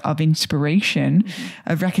nature of inspiration,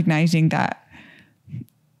 of recognizing that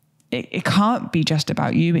it can't be just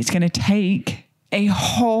about you. It's going to take a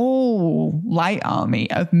whole light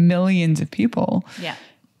army of millions of people. Yeah.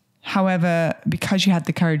 However, because you had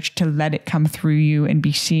the courage to let it come through you and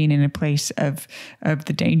be seen in a place of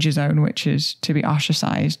the danger zone, which is to be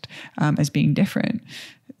ostracized as being different,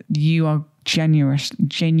 you are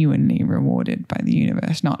genuinely rewarded by the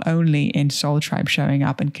universe, not only in Soul Tribe showing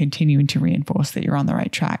up and continuing to reinforce that you're on the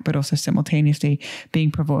right track, but also simultaneously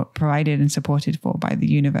being provided and supported for by the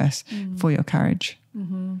universe for your courage.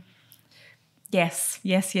 Yes.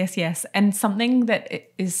 And something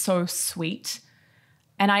that is so sweet,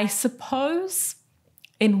 and I suppose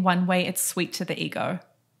in one way it's sweet to the ego,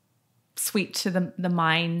 sweet to the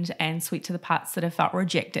mind, and sweet to the parts that have felt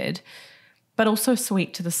rejected, but also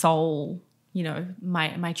sweet to the soul. You know,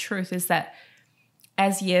 my truth is that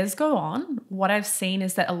as years go on, what I've seen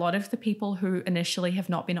is that a lot of the people who initially have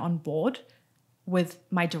not been on board with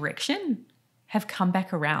my direction have come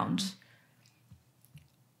back around.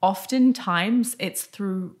 Oftentimes it's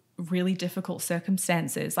through really difficult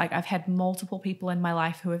circumstances. Like, I've had multiple people in my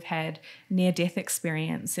life who have had near-death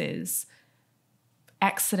experiences,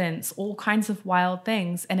 accidents, all kinds of wild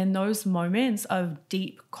things. And in those moments of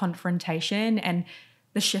deep confrontation and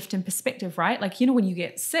the shift in perspective, right? Like, you know, when you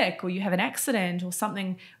get sick or you have an accident or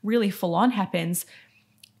something really full on happens,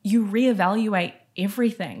 you reevaluate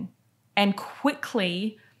everything, and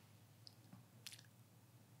quickly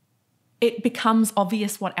it becomes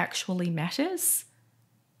obvious what actually matters.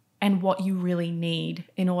 and what you really need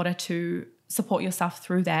in order to support yourself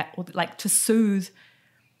through that, or like to soothe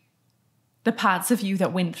the parts of you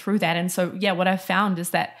that went through that. And so, yeah, what I've found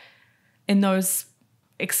is that in those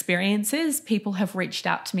experiences, people have reached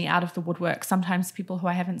out to me out of the woodwork. Sometimes people who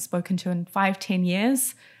I haven't spoken to in 5-10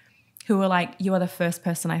 years, who are like, you are the first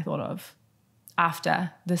person I thought of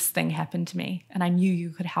after this thing happened to me, and I knew you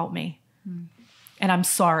could help me. And I'm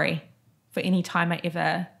sorry for any time I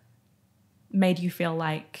ever made you feel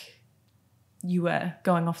like you were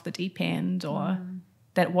going off the deep end, or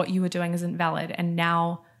that what you were doing isn't valid. And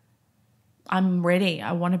now I'm ready.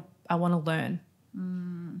 I want to learn.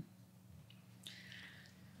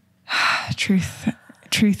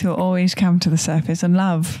 Truth will always come to the surface, and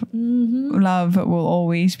love will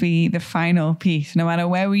always be the final piece. No matter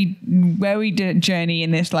where we journey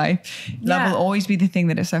in this life, love will always be the thing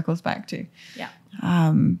that it circles back to. Yeah.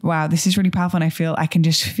 Wow, this is really powerful, and I can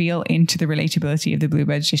just feel into the relatability of the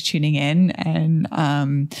bluebirds just tuning in and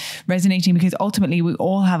resonating, because ultimately we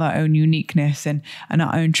all have our own uniqueness and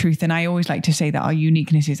our own truth. And I always like to say that our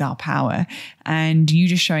uniqueness is our power, and you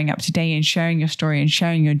just showing up today and sharing your story and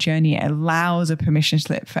sharing your journey, it allows a permission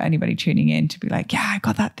slip for anybody tuning in to be like, yeah, I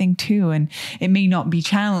got that thing too. And it may not be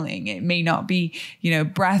channeling, it may not be,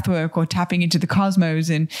 breath work or tapping into the cosmos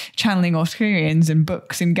and channeling Australians and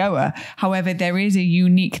books and Goa. However, there is a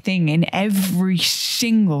unique thing in every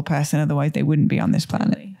single person, otherwise they wouldn't be on this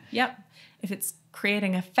planet. Yep. If it's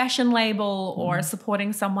creating a fashion label or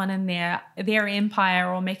supporting someone in their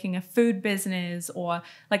empire, or making a food business, or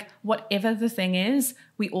like whatever the thing is,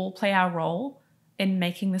 we all play our role in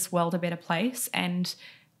making this world a better place. And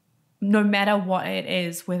no matter what it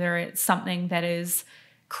is, whether it's something that is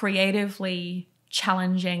creatively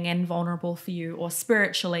challenging and vulnerable for you, or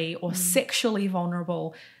spiritually or sexually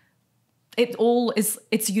vulnerable,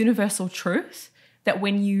 it's universal truth that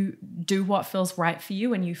when you do what feels right for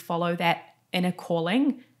you and you follow that inner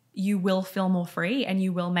calling, you will feel more free, and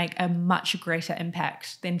you will make a much greater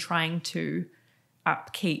impact than trying to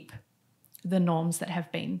upkeep the norms that have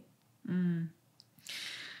been.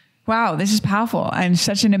 Wow, this is powerful and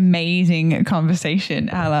such an amazing conversation,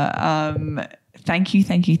 Helle. Thank you for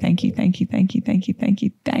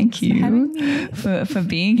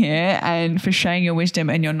being here and for sharing your wisdom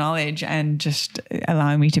and your knowledge and just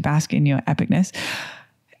allowing me to bask in your epicness.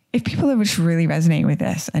 If people are just really resonating with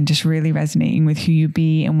this and just really resonating with who you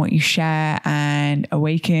be and what you share and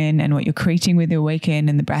Awaken and what you're creating with Awaken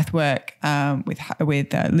and the breath work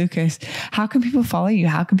with Lucas, how can people follow you?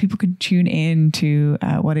 How can people tune in to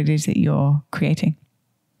what it is that you're creating?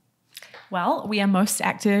 Well, we are most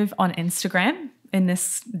active on Instagram in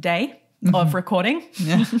this day of recording.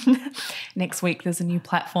 Yeah. Next week, there's a new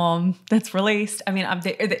platform that's released. I mean,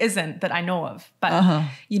 there isn't that I know of, but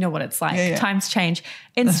you know what it's like. Yeah. Times change.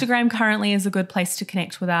 Instagram currently is a good place to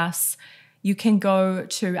connect with us. You can go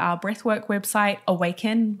to our breathwork website,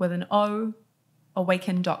 Awaken with an O,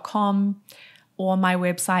 awaken.com, or my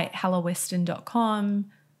website, helleweston.com.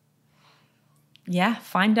 Yeah,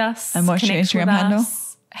 find us. And what's your Instagram handle?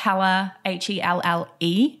 Helle,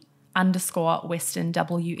 HELLE_Weston, WESTON.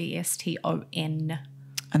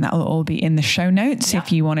 And that will all be in the show notes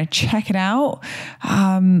if you want to check it out.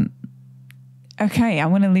 Okay, I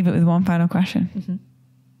want to leave it with one final question.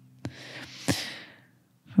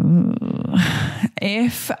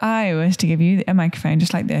 If I was to give you a microphone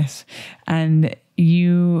just like this, and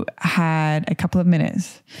you had a couple of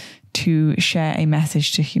minutes to share a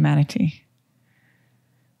message to humanity,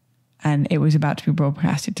 and it was about to be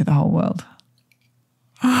broadcasted to the whole world,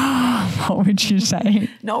 what would you say?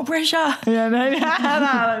 No pressure. Yeah,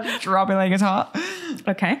 no, drop it like it's hot.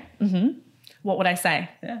 Okay. What would I say?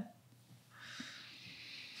 Yeah.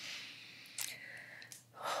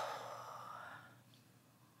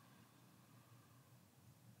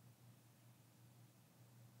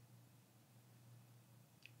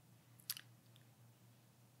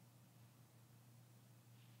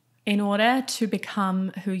 In order to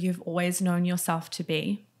become who you've always known yourself to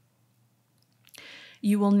be,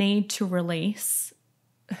 you will need to release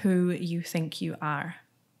who you think you are.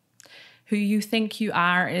 Who you think you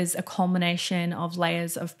are is a culmination of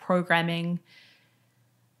layers of programming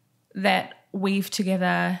that weave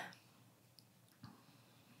together,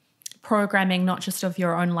 programming not just of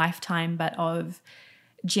your own lifetime, but of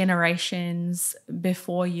generations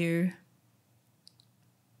before you,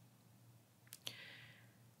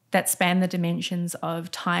 that span the dimensions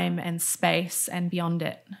of time and space and beyond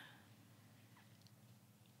it.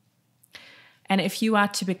 And if you are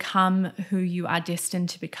to become who you are destined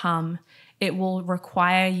to become, it will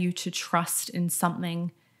require you to trust in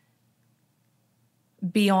something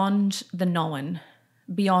beyond the known,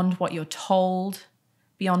 beyond what you're told,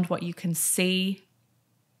 beyond what you can see,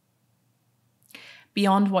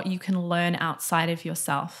 beyond what you can learn outside of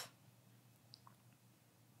yourself.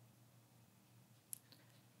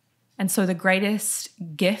 And so the greatest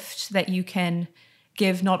gift that you can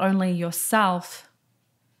give not only yourself,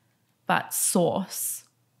 but source,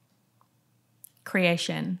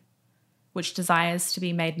 creation, which desires to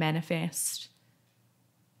be made manifest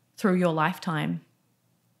through your lifetime,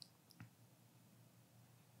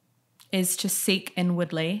 is to seek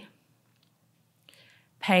inwardly,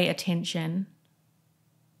 pay attention,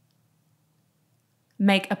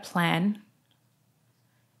 make a plan,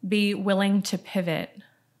 be willing to pivot,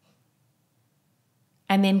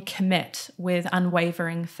 and then commit with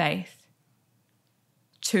unwavering faith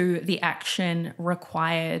to the action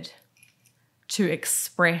required to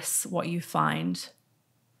express what you find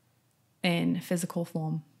in physical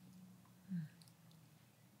form.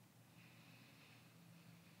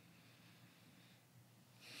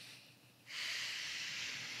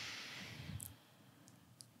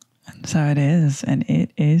 And so it is, and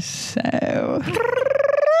it is so.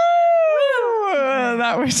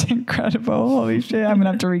 That was incredible. Holy shit. I'm going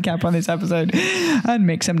to have to recap on this episode and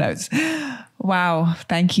make some notes. Wow.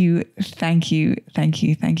 Thank you. Thank you. Thank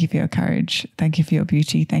you. Thank you for your courage. Thank you for your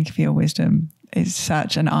beauty. Thank you for your wisdom. It's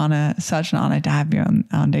such an honor to have you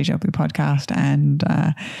on Deja Blue podcast. And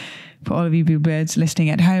for all of you bluebirds listening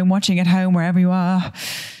at home, watching at home, wherever you are,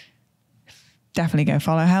 definitely go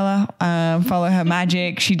follow Helle, follow her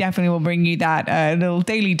magic. She definitely will bring you that little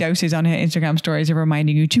daily doses on her Instagram stories of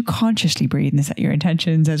reminding you to consciously breathe and set your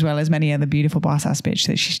intentions, as well as many other beautiful boss ass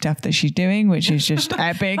bitch stuff that she's doing, which is just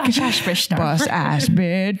epic. Boss ass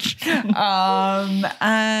bitch.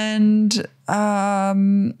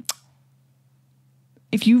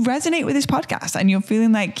 If you resonate with this podcast and you're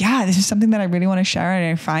feeling like, yeah, this is something that I really want to share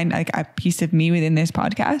and I find like a piece of me within this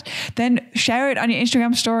podcast, then share it on your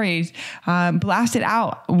Instagram stories, blast it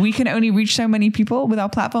out. We can only reach so many people with our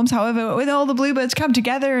platforms. However, with all the bluebirds come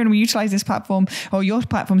together and we utilize this platform or your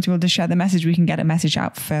platform to be able to share the message, we can get a message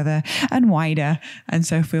out further and wider. And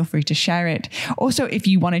so feel free to share it. Also, if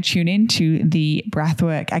you want to tune into the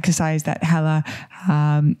breathwork exercise that Helle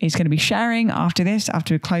is going to be sharing after this,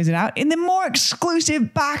 after we close it out, in the more exclusive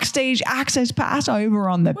backstage access pass over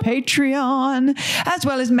on the Patreon, as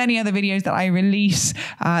well as many other videos that I release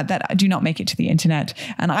that do not make it to the internet.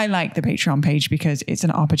 And I like the Patreon page because it's an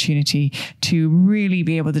opportunity to really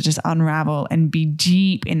be able to just unravel and be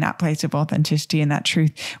deep in that place of authenticity and that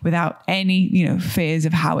truth without any, fears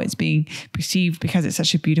of how it's being perceived, because it's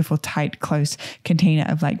such a beautiful, tight, close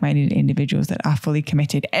container of like-minded individuals that are fully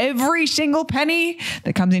committed. Every single penny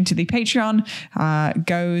that comes into the Patreon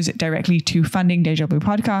goes directly to funding Deja Blue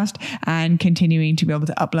podcast and continuing to be able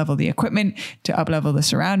to up-level the equipment, to up-level the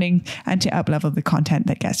surrounding, and to up-level the content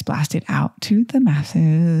that gets blasted out to the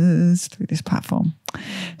masses through this platform.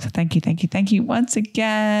 So thank you once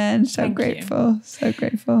again. So grateful.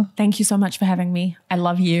 Thank you so much for having me. I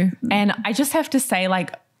love you. And I just have to say,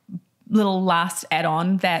 like, little last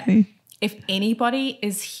add-on that if anybody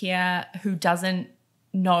is here who doesn't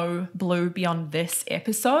know Blue beyond this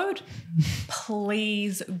episode,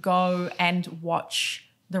 please go and watch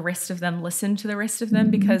the rest of them, listen to the rest of them,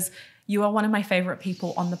 because you are one of my favorite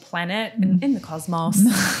people on the planet and in the cosmos.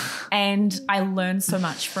 And I learn so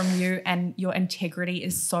much from you, and your integrity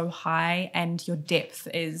is so high and your depth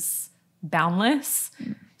is boundless.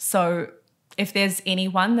 So if there's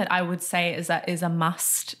anyone that I would say is a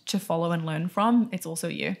must to follow and learn from, it's also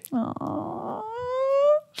you. Aww.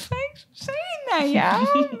 Thanks for saying that, yeah.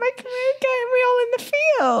 Making me all in the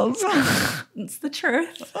feels. It's the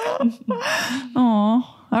truth.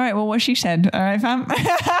 Oh, all right. Well, what she said. All right, fam.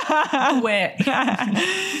 Where?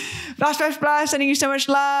 Blast. Sending you so much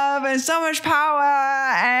love and so much power,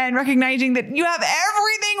 and recognizing that you have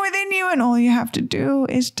everything within you, and all you have to do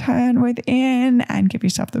is turn within and give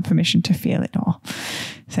yourself the permission to feel it all.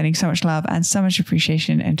 Sending so much love and so much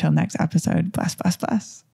appreciation. Until next episode.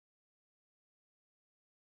 Bless.